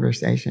earlier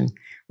conversation.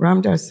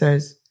 Ram Dass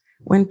says,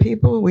 when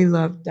people we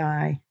love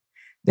die,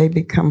 they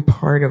become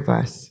part of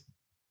us.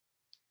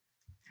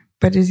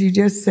 But as you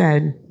just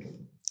said,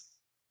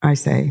 I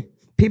say,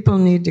 people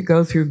need to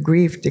go through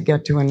grief to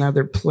get to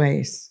another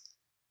place.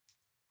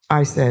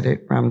 I said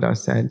it, Ram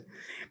Dass said.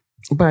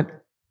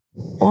 But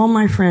all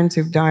my friends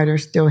who've died are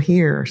still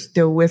here,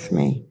 still with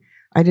me.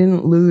 I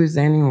didn't lose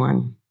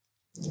anyone.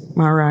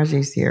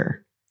 Maharaji's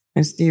here,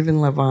 and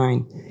Stephen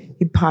Levine.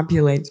 He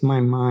populates my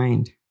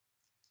mind.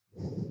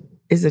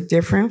 Is it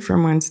different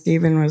from when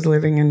Stephen was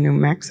living in New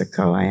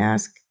Mexico, I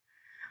ask?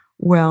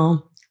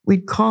 Well,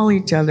 we'd call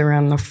each other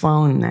on the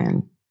phone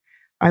then.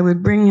 I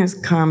would bring his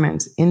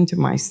comments into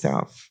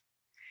myself.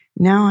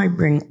 Now I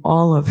bring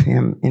all of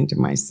him into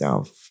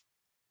myself.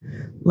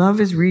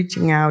 Love is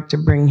reaching out to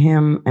bring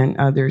him and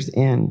others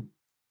in.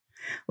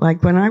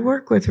 Like when I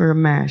work with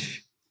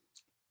Ramesh,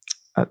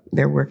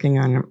 they're working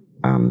on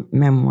a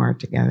memoir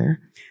together,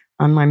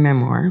 on my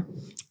memoir.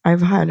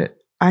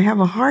 I have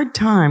a hard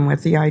time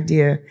with the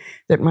idea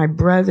that my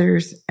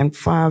brothers and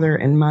father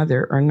and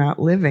mother are not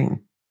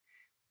living.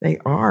 They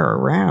are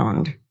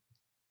around.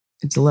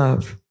 It's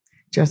love,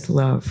 just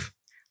love.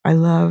 I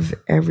love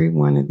every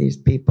one of these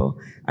people.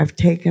 I've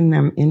taken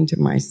them into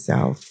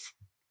myself.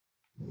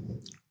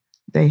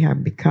 They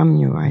have become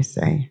you, I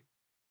say.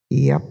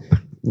 Yep.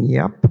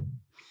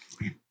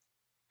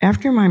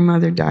 After my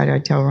mother died, I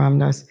tell Ram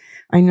Dass,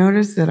 I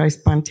noticed that I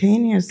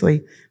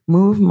spontaneously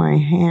moved my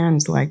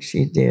hands like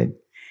she did,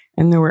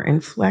 and there were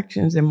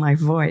inflections in my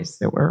voice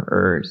that were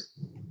hers.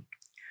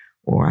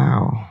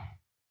 Wow.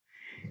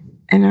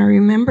 And I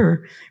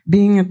remember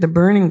being at the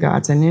burning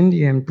ghats in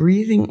India and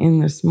breathing in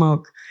the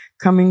smoke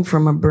coming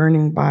from a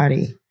burning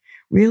body,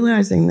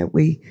 realizing that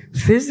we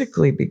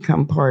physically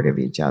become part of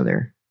each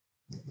other.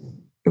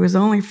 It was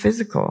only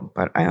physical,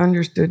 but I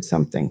understood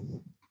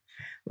something.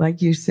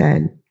 Like you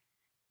said,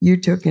 you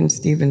took in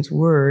Stephen's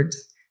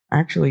words,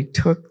 actually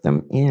took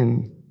them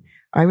in.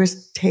 I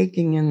was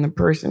taking in the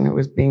person who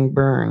was being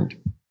burned.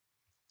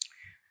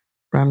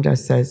 Ram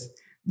Dass says,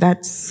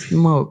 that's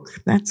smoke.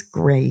 That's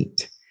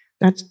great.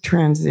 That's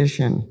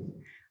transition.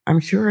 I'm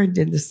sure I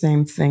did the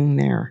same thing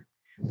there.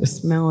 The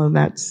smell of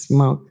that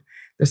smoke,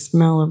 the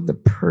smell of the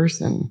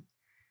person.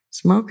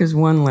 Smoke is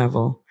one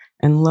level,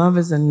 and love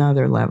is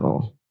another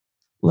level.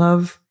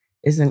 Love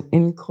is an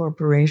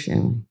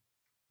incorporation.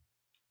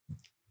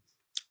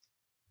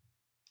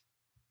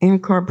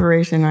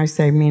 Incorporation, I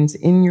say, means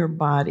in your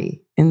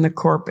body, in the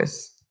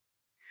corpus.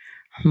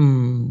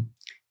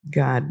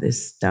 God,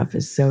 this stuff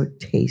is so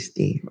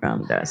tasty,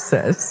 Ram Dass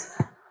says.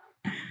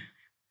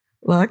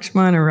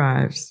 Lakshman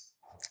arrives.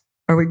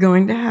 Are we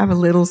going to have a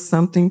little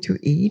something to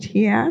eat,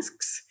 he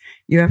asks.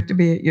 You have to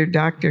be at your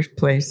doctor's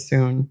place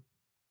soon.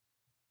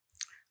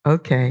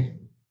 Okay.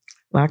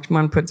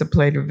 Lakshman puts a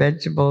plate of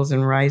vegetables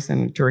and rice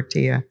and a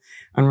tortilla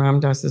on Ram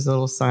Dass's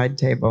little side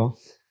table.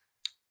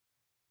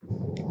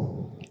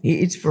 He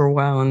eats for a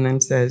while and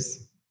then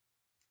says,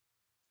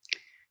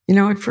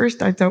 at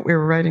first I thought we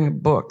were writing a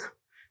book,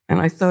 and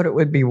I thought it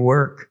would be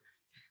work.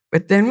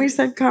 But then we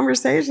said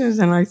conversations,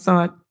 and I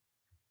thought,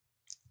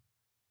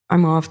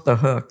 I'm off the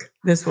hook.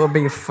 This will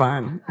be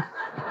fun.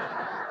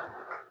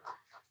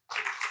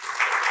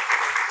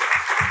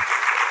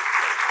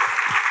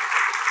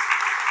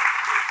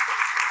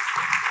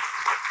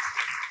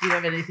 Do you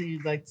have anything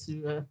you'd like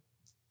to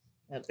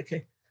add?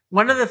 Okay.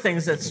 One of the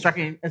things that struck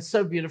me, it's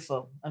so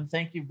beautiful, and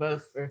thank you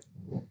both for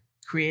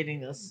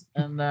creating this.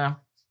 And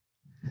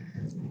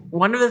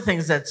one of the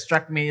things that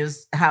struck me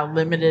is how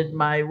limited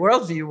my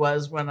worldview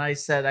was when I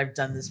said I've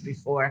done this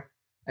before.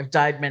 I've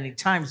died many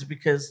times,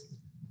 because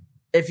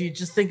if you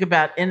just think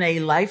about in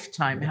a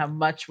lifetime how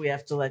much we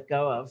have to let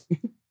go of,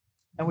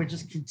 and we're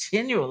just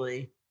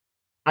continually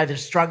either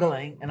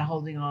struggling and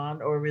holding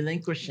on, or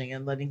relinquishing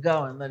and letting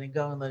go and letting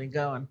go and letting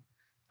go. And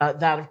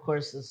that, of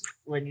course, is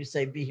when you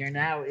say be here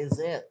now is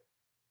it.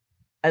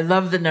 I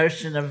love the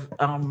notion of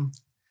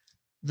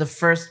the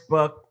first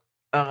book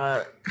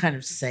kind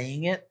of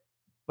saying it,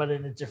 but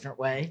in a different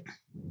way,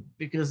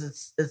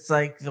 because it's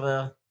like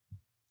the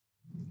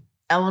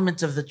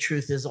element of the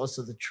truth is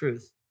also the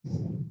truth,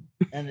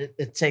 and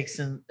it takes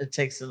in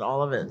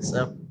all of it.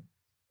 So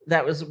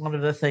that was one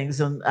of the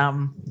things, and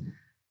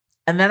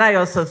then I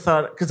also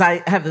thought, because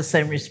I have the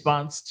same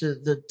response to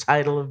the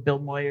title of Bill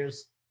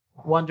Moyer's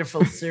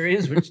wonderful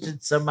series, which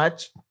did so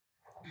much.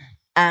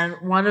 And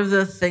one of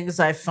the things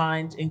I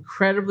find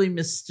incredibly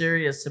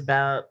mysterious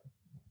about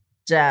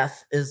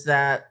death is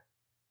that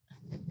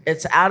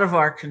it's out of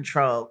our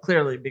control,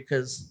 clearly,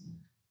 because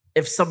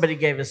if somebody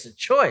gave us a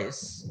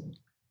choice,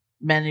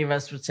 many of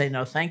us would say,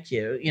 no, thank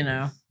you,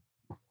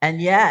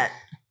 And yet,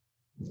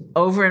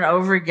 over and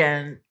over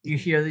again, you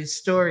hear these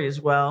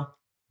stories. Well,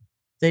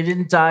 they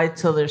didn't die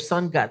till their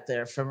son got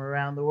there from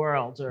around the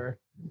world, or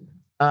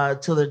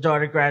till their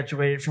daughter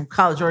graduated from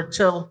college, or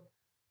till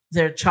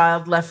their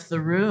child left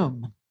the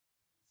room,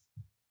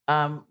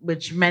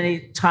 which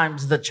many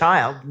times the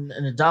child,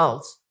 an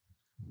adult,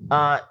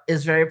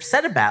 is very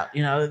upset about.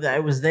 That I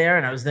was there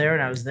and I was there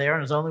and I was there,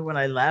 and it was only when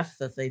I left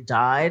that they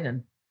died.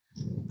 And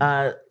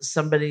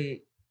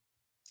somebody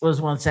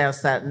was once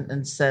asked that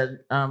and said,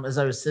 as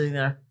I was sitting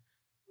there,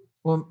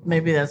 well,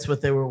 maybe that's what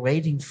they were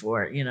waiting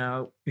for,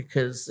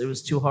 because it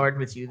was too hard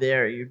with you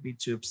there. You'd be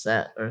too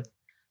upset, or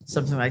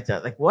something like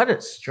that. Like, what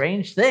a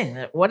strange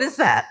thing. What is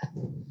that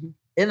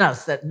in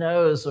us that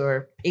knows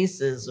or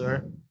paces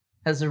or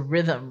has a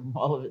rhythm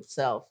all of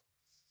itself?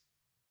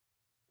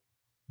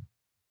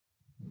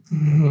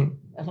 Mhm.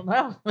 I don't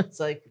know. It's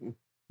like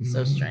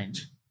so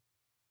strange.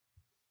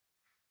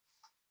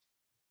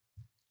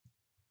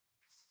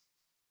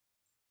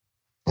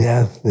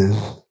 Death is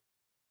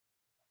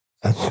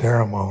a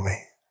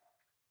ceremony,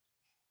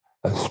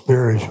 a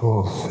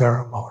spiritual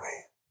ceremony.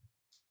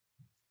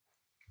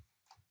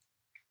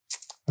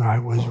 I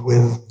was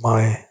with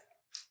my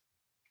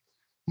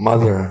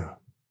mother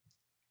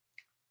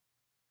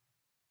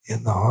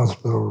in the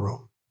hospital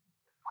room.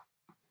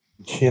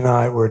 She and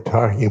I were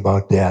talking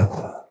about death,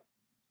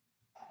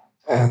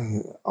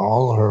 and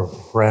all her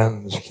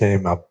friends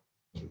came up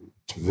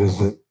to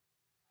visit,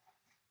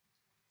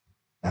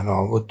 and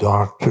all the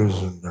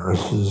doctors and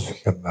nurses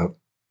came up,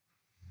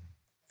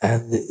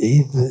 and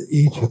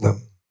each of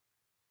them,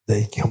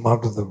 they come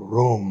out of the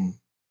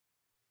room,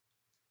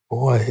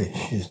 boy,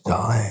 she's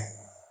dying.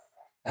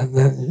 And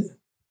then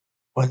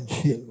when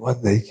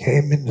they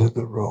came into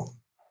the room,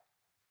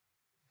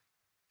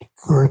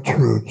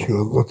 Gertrude, you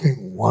were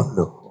looking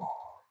wonderful.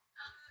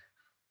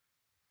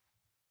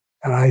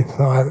 And I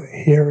thought,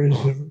 here is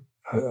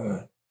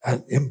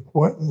an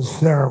important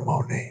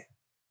ceremony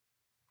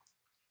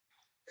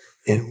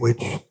in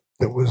which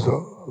there was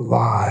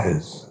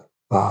lies.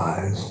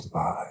 And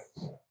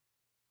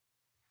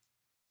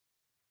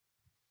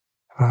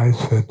I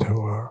said to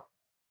her,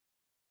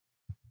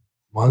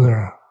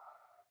 Mother,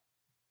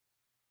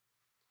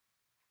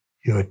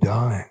 you're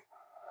dying.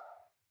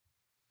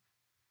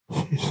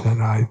 She said,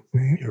 I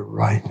think you're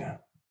right.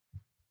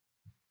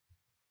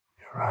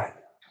 You're right.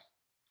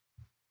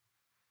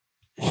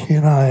 She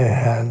and I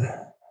had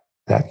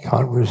that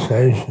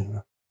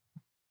conversation,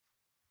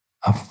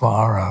 a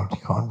far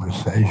out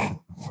conversation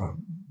for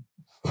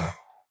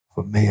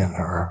me and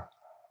her.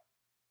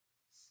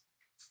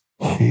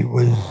 She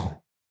was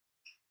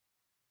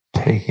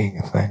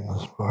taking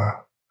things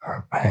for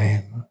her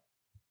pain,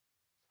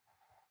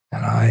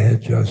 and I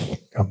had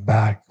just come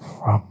back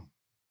from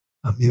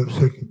a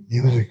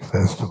music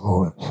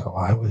festival, and so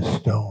I was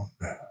stoned.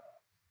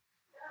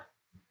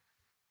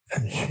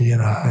 And she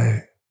and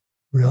I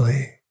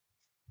really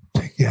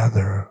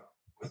together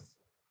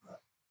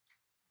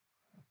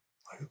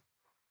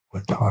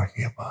were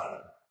talking about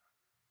it.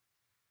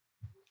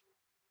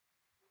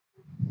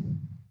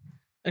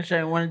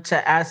 Actually, I wanted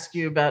to ask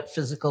you about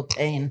physical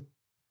pain,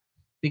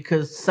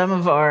 because some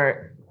of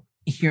our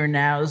here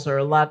nows are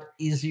a lot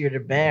easier to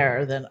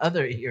bear than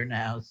other here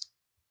nows,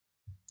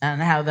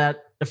 and how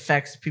that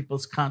affects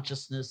people's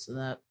consciousness in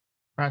that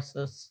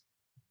process.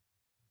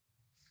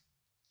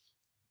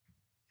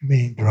 You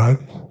mean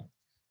drugs?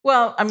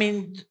 Well, I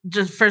mean,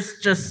 just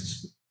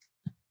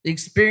the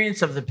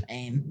experience of the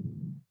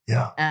pain.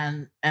 Yeah.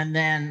 And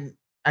then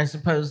I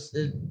suppose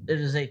it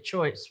is a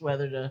choice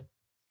whether to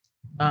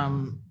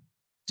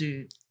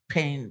do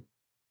pain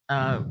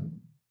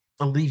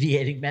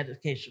alleviating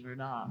medication or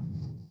not.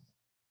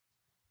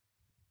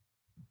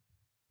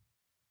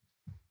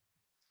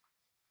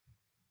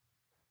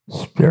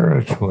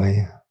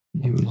 Spiritually,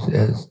 use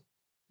as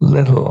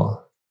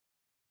little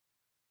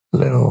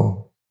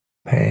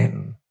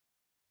pain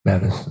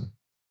medicine.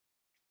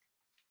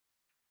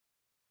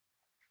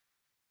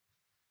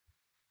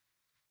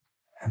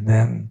 And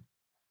then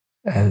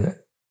as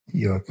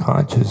your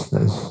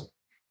consciousness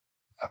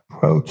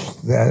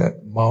approached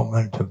that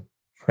moment of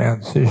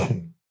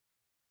transition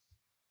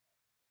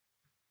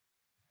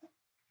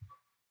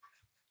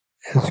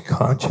as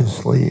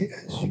consciously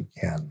as you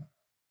can,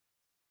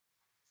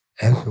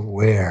 as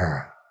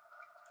aware,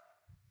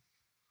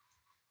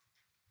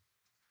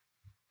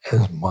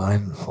 as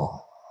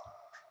mindful,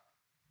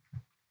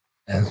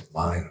 as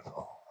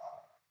mindful.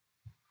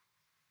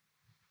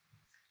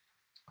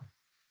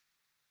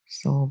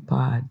 Soul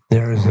pod.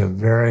 There is a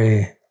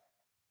very,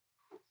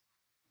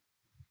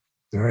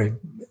 very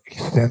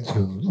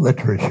extensive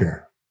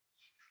literature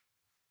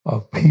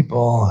of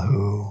people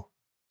who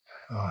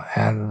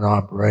had an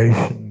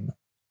operation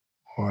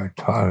or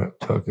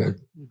took a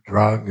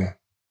drug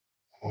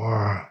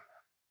or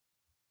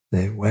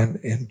they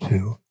went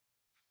into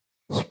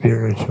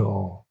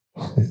spiritual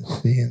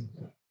scenes.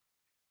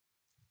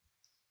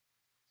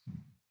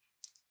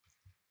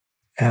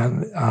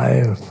 And I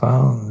have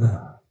found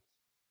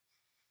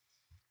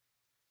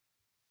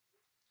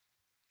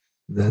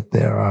that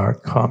there are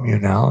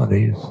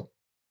communalities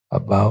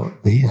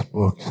about these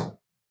books.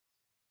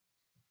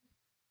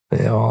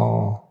 They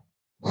all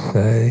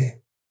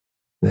say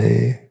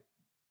they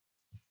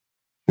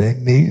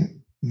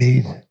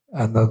meet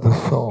another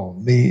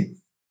soul, meet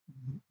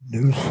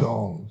new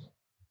souls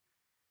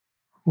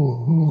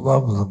who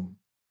love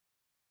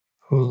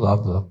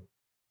them,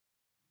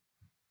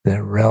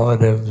 their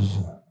relatives,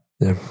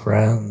 their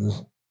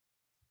friends.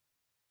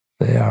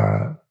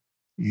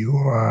 You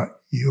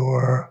are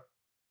your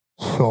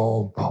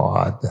soul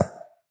pod.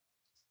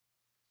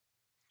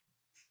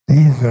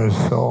 These are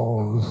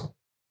souls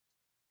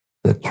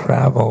that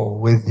travel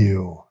with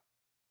you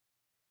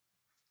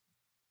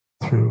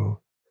through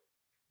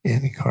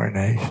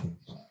incarnations.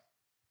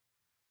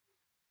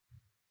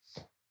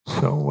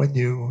 So when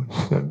you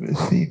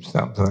receive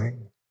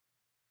something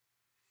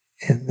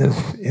in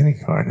this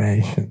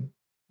incarnation,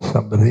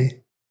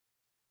 somebody,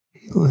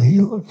 he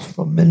looks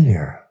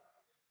familiar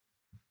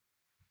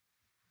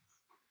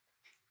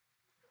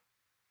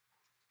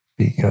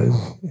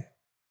because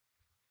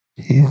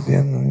he's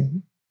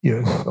in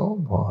your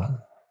soul pod.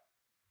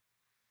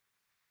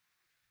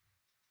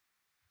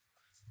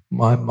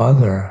 My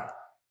mother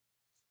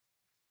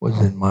was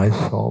in my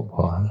soul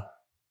pod.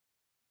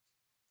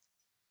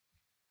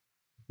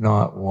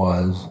 Not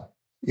was,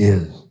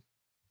 is.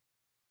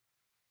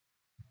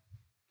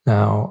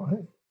 Now,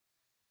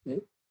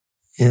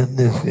 in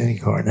this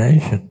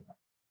incarnation,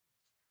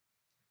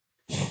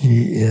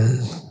 she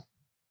is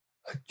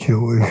a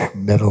Jewish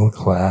middle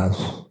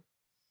class,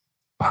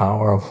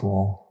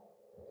 powerful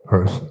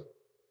person.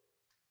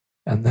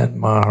 And then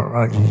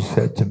Maharaji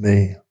said to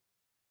me,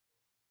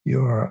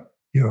 your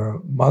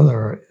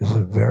mother is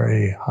a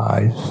very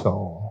high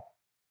soul.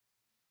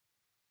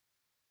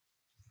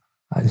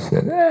 I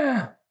said,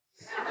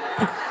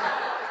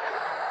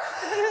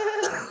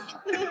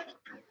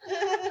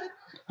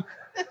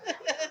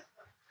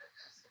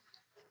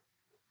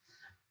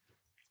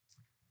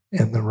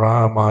 In the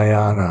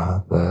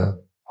Ramayana,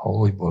 the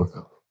holy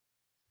book,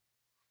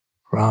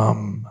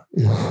 Ram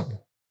is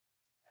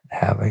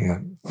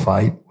having a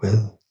fight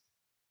with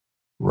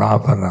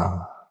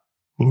Ravana,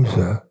 he's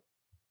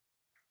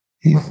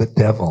the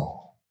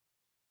devil.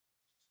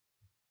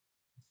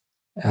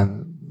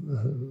 And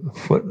the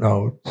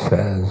footnote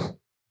says,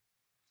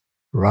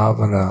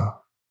 Ravana,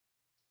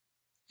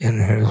 in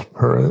his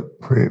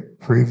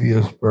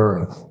previous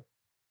birth,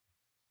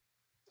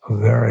 a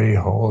very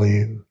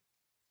holy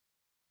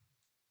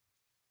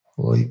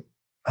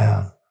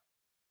man,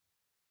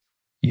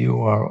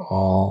 you are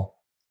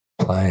all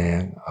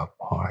playing a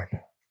part.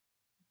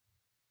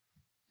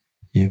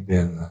 You've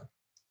been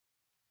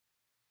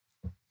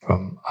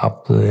from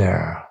up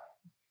there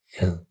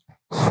in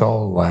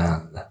soul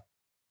land.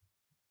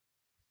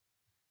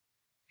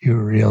 You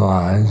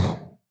realize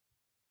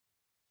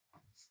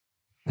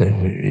that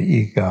your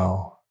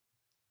ego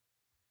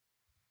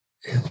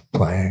is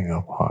playing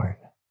a part.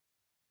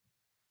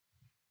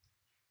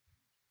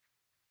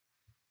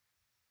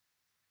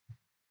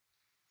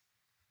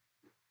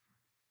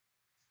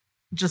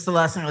 Just the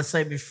last thing I'll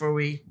say before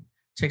we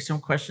take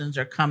some questions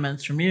or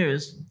comments from you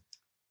is,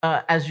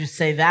 as you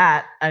say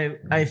that,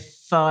 I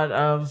thought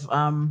of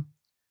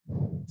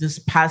this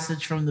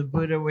passage from the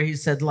Buddha where he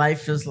said,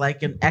 life is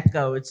like an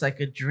echo. It's like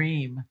a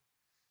dream.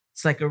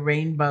 It's like a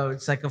rainbow.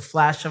 It's like a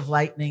flash of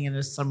lightning in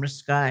a summer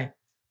sky.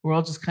 We're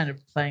all just kind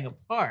of playing a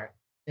part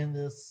in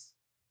this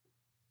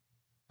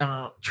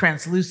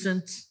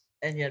translucent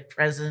and yet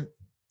present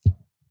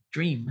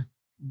dream.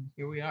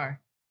 Here we are.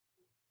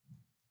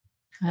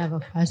 I have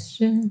a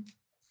question.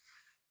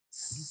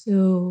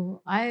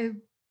 So I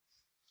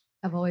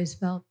I've always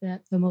felt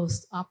that the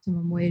most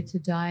optimum way to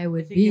die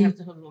would be. You have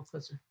to hold a little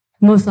closer.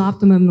 Most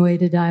optimum way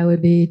to die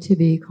would be to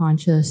be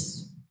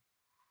conscious,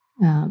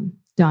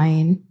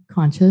 dying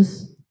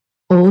conscious,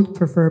 old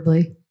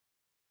preferably.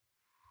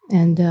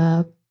 And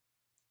I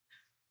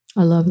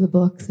love the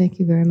book. Thank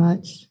you very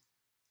much.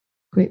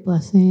 Great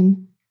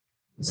blessing.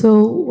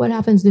 So what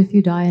happens if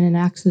you die in an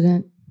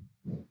accident?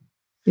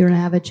 You don't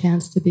have a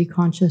chance to be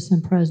conscious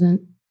and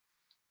present.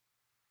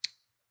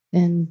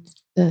 And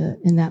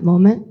in that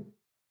moment,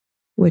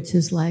 which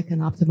is like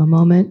an optimum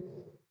moment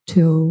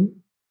to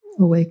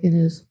awaken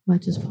as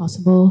much as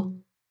possible.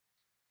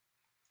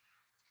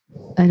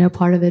 I know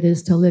part of it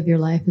is to live your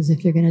life as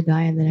if you're going to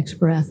die in the next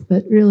breath,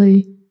 but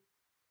really,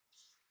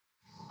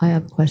 I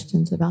have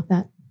questions about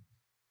that.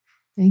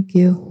 Thank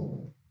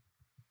you.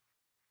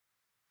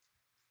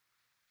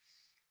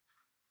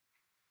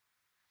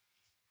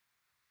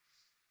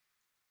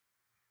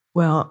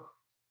 Well,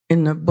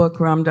 in the book,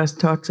 Ram Dass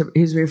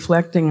he's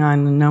reflecting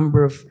on a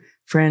number of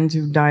friends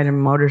who died in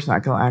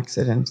motorcycle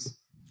accidents,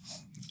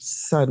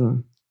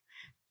 sudden.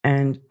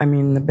 And I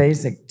mean, the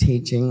basic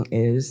teaching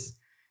is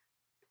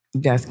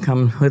death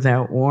comes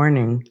without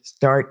warning.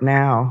 Start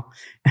now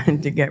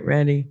and to get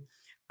ready,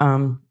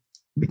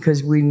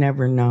 because we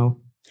never know.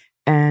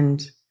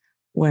 And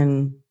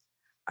when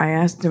I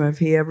asked him if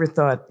he ever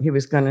thought he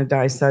was going to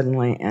die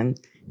suddenly, and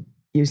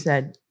you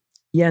said,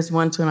 yes,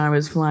 once when I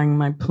was flying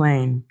my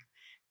plane.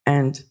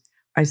 And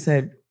I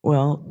said,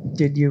 well,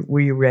 were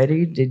you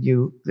ready?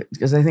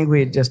 Because I think we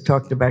had just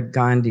talked about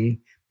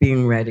Gandhi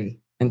being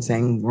ready and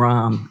saying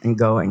Ram and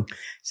going. I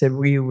said,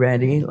 were you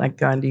ready like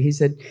Gandhi? He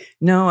said,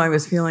 no, I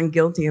was feeling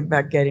guilty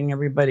about getting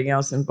everybody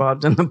else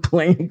involved in the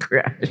plane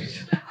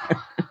crash.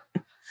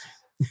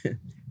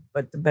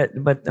 But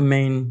the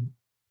main,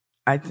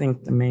 I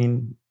think the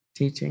main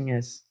teaching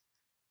is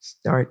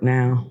start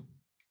now.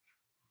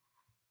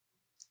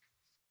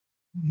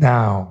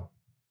 Now.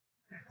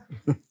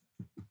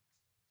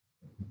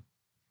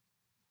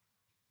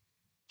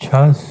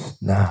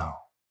 Just now.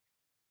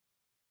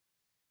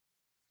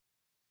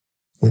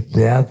 The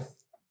death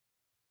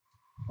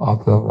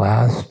of the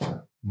last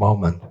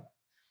moment.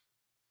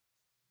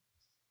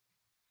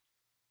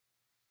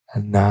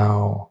 And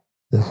now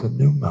there's a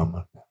new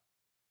moment.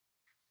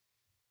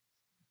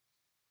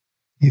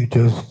 You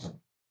just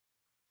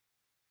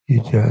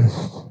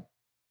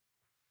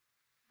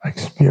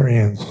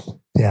experienced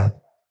death.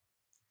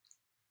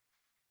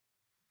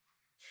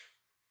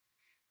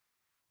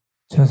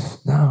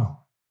 Just now.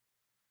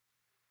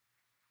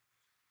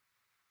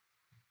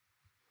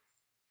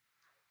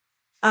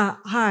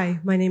 Hi,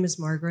 my name is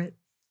Margaret.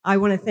 I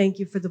want to thank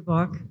you for the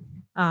book.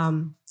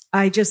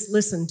 I just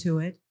listened to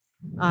it.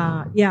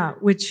 I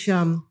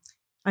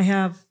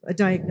have a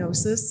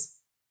diagnosis.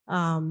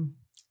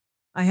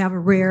 I have a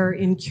rare,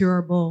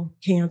 incurable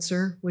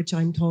cancer, which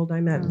I'm told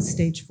I'm at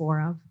stage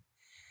 4 of.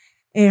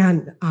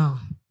 And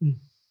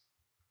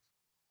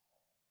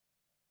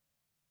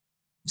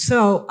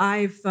so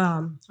I've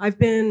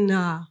been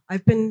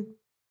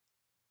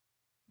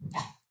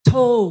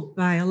told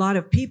by a lot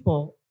of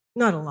people,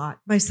 not a lot,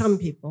 by some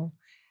people,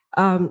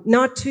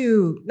 not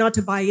to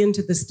buy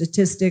into the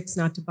statistics,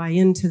 not to buy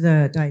into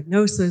the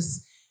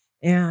diagnosis.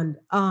 And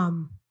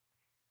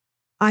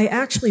I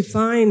actually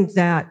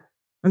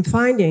I'm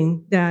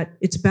finding that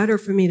it's better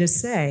for me to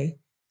say,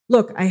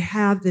 look, I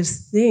have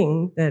this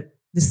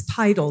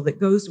title that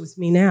goes with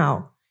me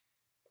now.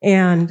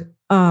 And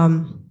I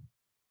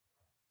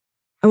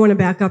want to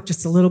back up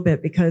just a little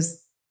bit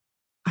because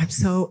I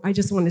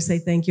just want to say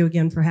thank you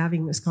again for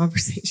having this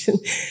conversation,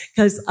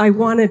 because I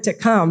wanted to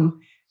come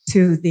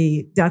to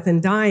the death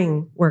and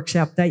dying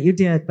workshop that you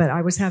did, but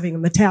I was having a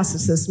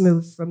metastasis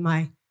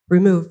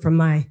removed from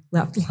my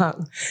left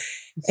lung.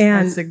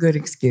 And that's a good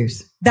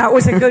excuse. That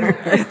was a good,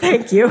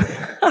 thank you.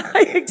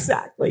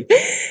 Exactly.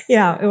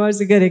 Yeah, it was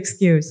a good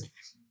excuse.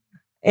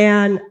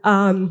 And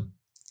so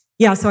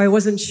I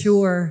wasn't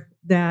sure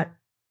that,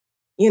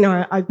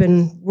 I've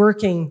been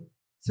working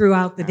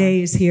throughout the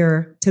days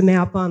here to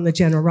map on the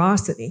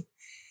generosity.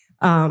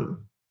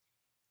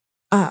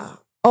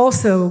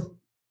 Also,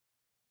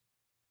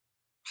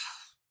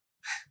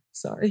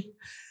 sorry.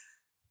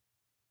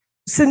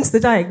 Since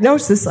the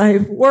diagnosis,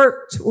 I've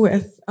worked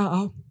with,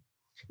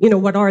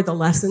 what are the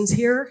lessons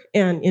here,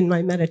 and in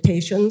my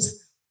meditations,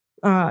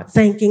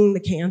 thanking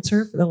the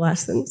cancer for the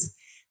lessons,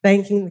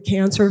 thanking the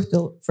cancer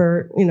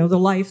for the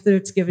life that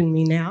it's given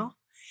me now.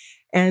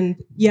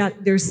 And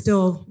yet there's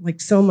still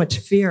so much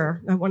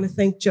fear. I want to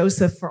thank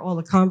Joseph for all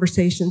the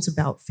conversations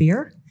about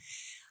fear.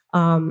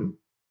 There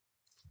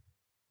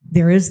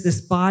is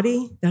this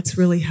body that's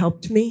really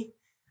helped me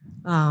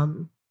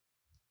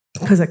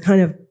because it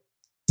kind of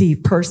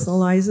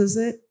depersonalizes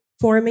it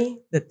for me,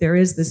 that there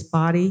is this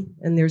body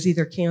and there's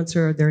either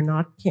cancer or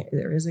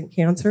there isn't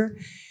cancer.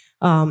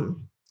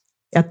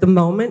 At the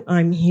moment,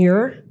 I'm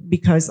here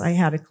because I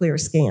had a clear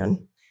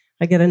scan.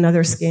 I get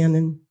another scan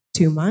in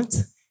 2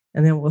 months.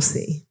 And then we'll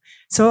see.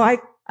 So I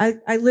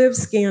live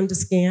scan to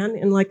scan.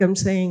 And like I'm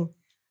saying,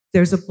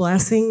 there's a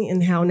blessing in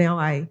how now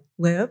I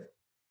live.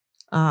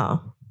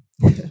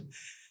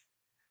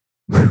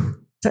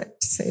 to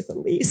say the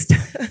least.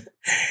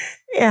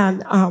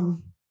 And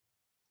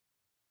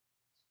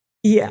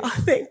yeah,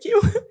 thank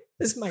you.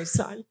 This is my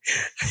son.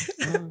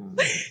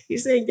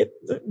 He's saying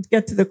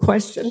get to the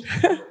question.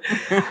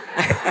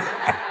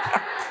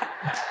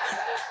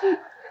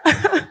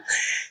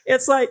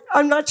 It's like,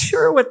 I'm not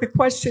sure what the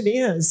question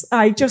is.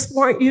 I just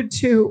want you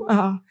to,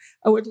 I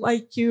would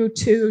like you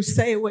to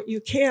say what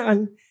you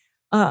can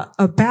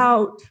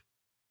about,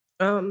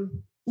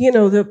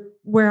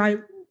 where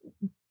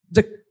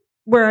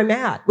I'm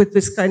at with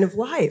this kind of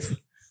life,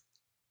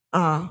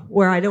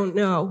 where I don't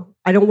know.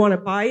 I don't want to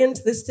buy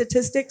into the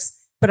statistics,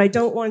 but I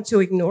don't want to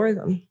ignore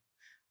them.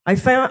 I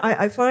find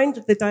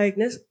that the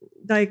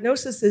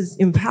diagnosis is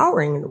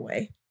empowering in a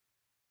way.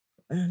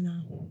 And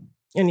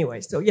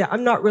anyway, so yeah,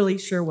 I'm not really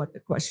sure what the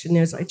question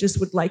is. I just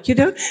would like you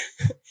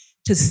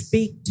to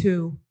speak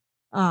to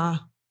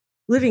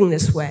living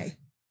this way.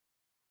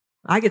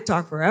 I could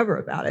talk forever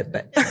about it,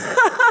 but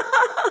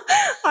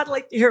I'd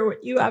like to hear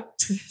what you have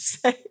to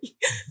say.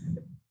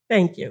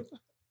 Thank you.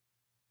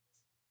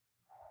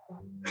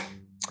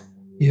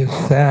 You're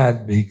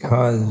sad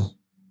because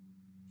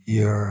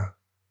your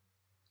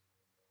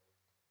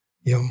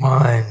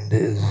mind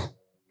is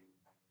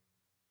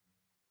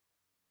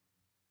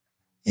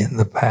in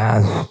the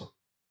past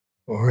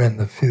or in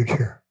the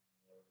future,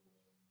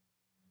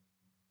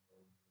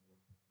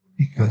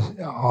 because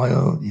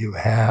all you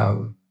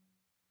have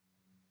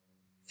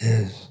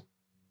is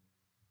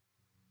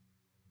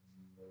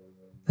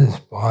this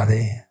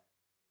body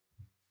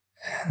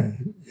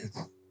and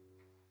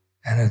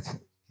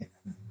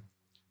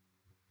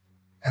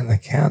the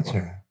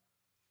cancer.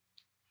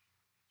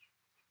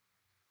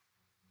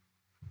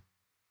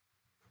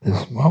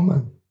 This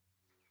moment.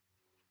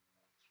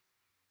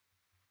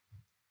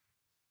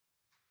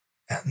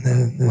 And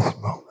then this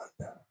moment.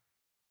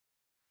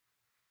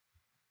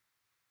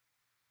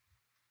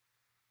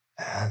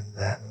 And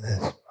then this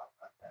moment.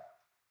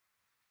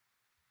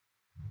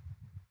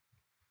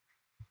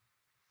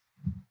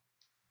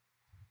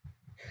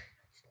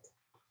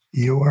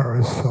 You are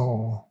a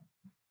soul.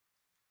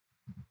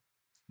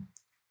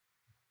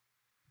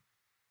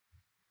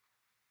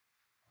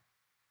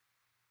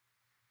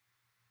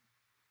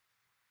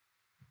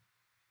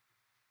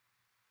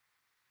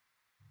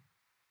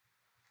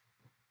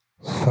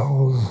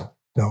 Souls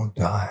don't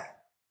die.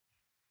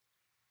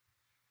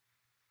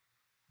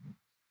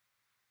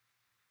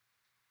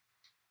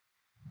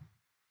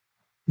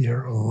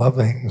 You're a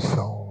loving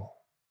soul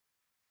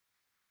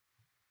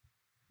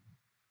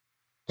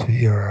to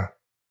your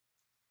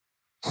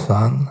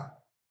son,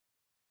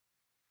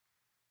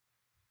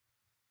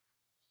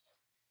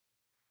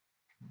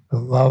 the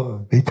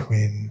love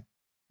between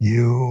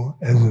you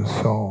as a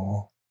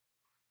soul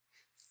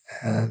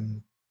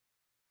and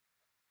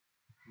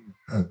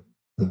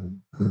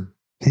the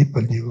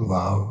people you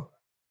love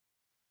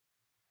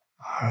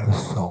are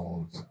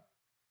souls.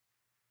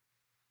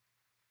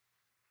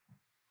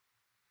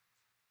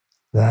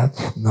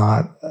 That's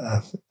not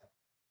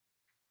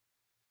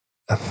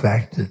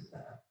affected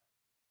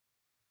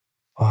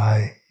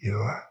by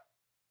your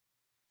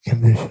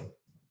condition.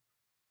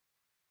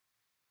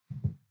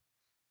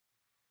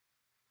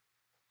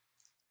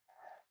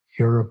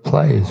 You're a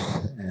place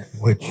in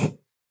which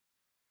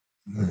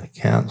the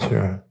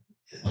cancer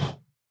is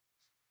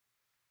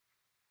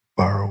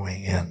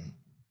burrowing in.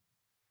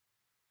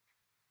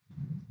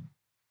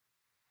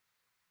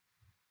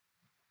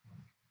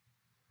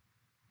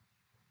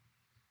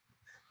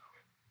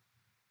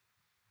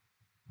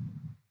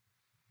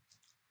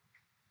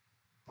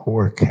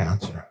 Poor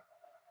cancer.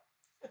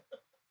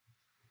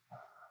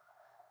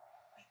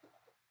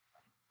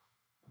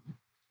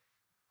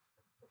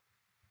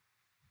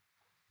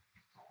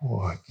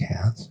 Poor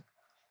cancer.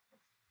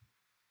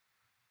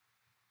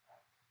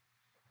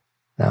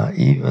 Now,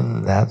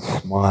 even that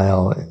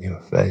smile in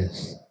your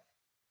face,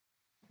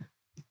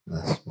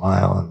 the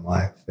smile in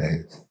my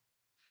face,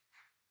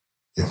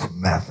 is a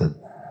method.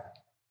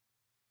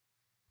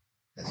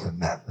 It's a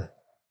method.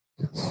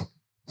 Just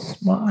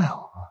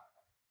smile.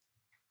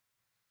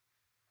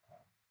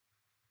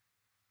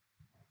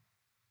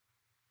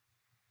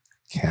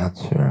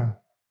 Cancer.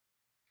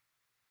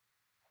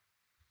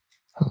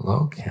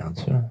 Hello,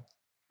 cancer.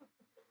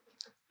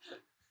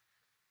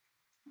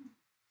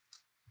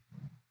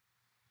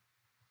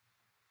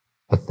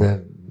 But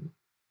the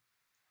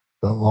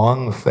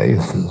long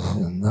faces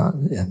in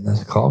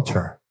this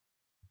culture,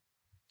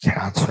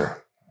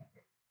 cancer.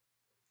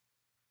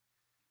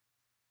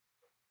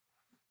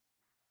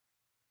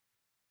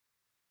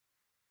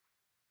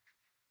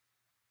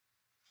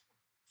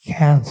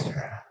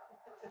 Cancer.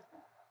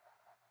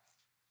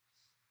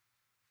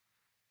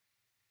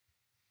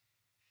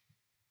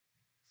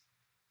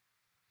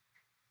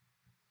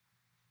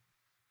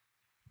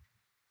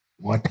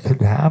 What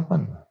could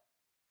happen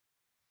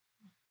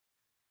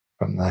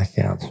from that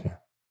cancer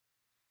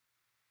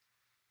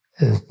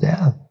is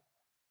death.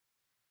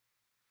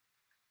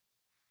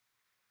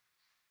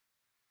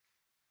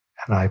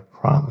 And I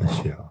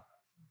promise you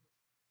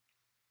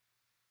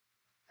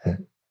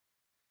that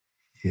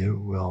you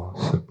will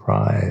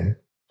survive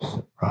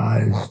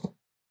surprised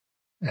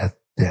at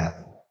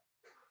death,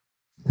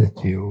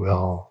 that you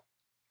will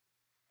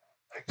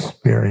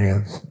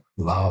experience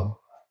love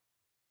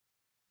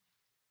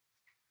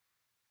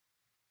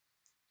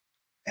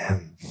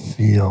and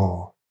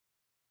feel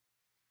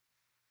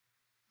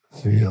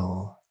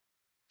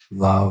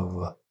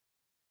love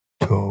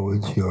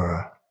towards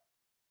your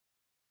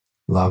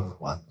loved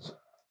ones.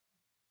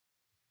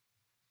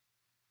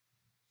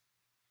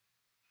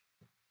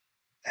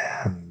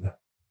 And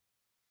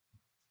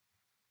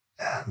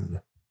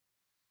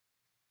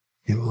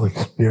you will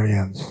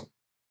experience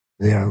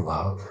their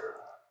love.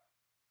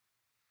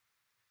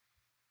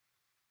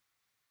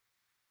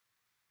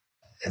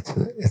 It's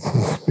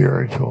a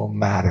spiritual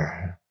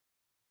matter.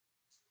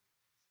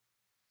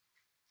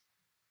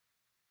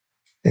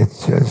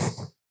 It's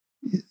just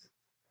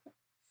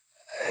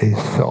a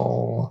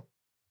soul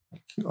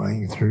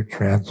going through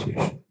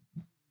transition.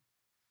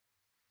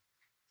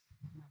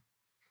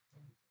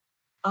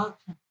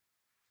 Okay.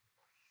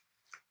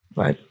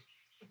 But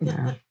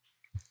yeah,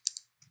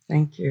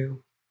 thank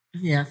you.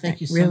 Yeah, thank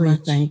you so really,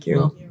 much. thank you.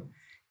 Well,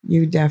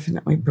 You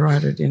definitely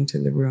brought it into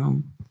the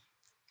room.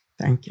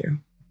 Thank you.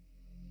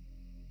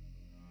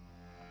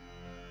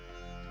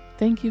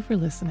 Thank you for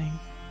listening.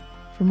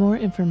 For more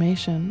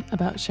information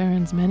about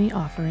Sharon's many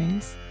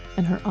offerings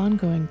and her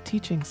ongoing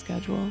teaching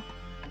schedule,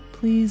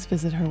 please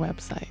visit her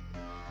website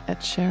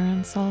at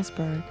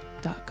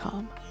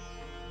sharonsalzberg.com.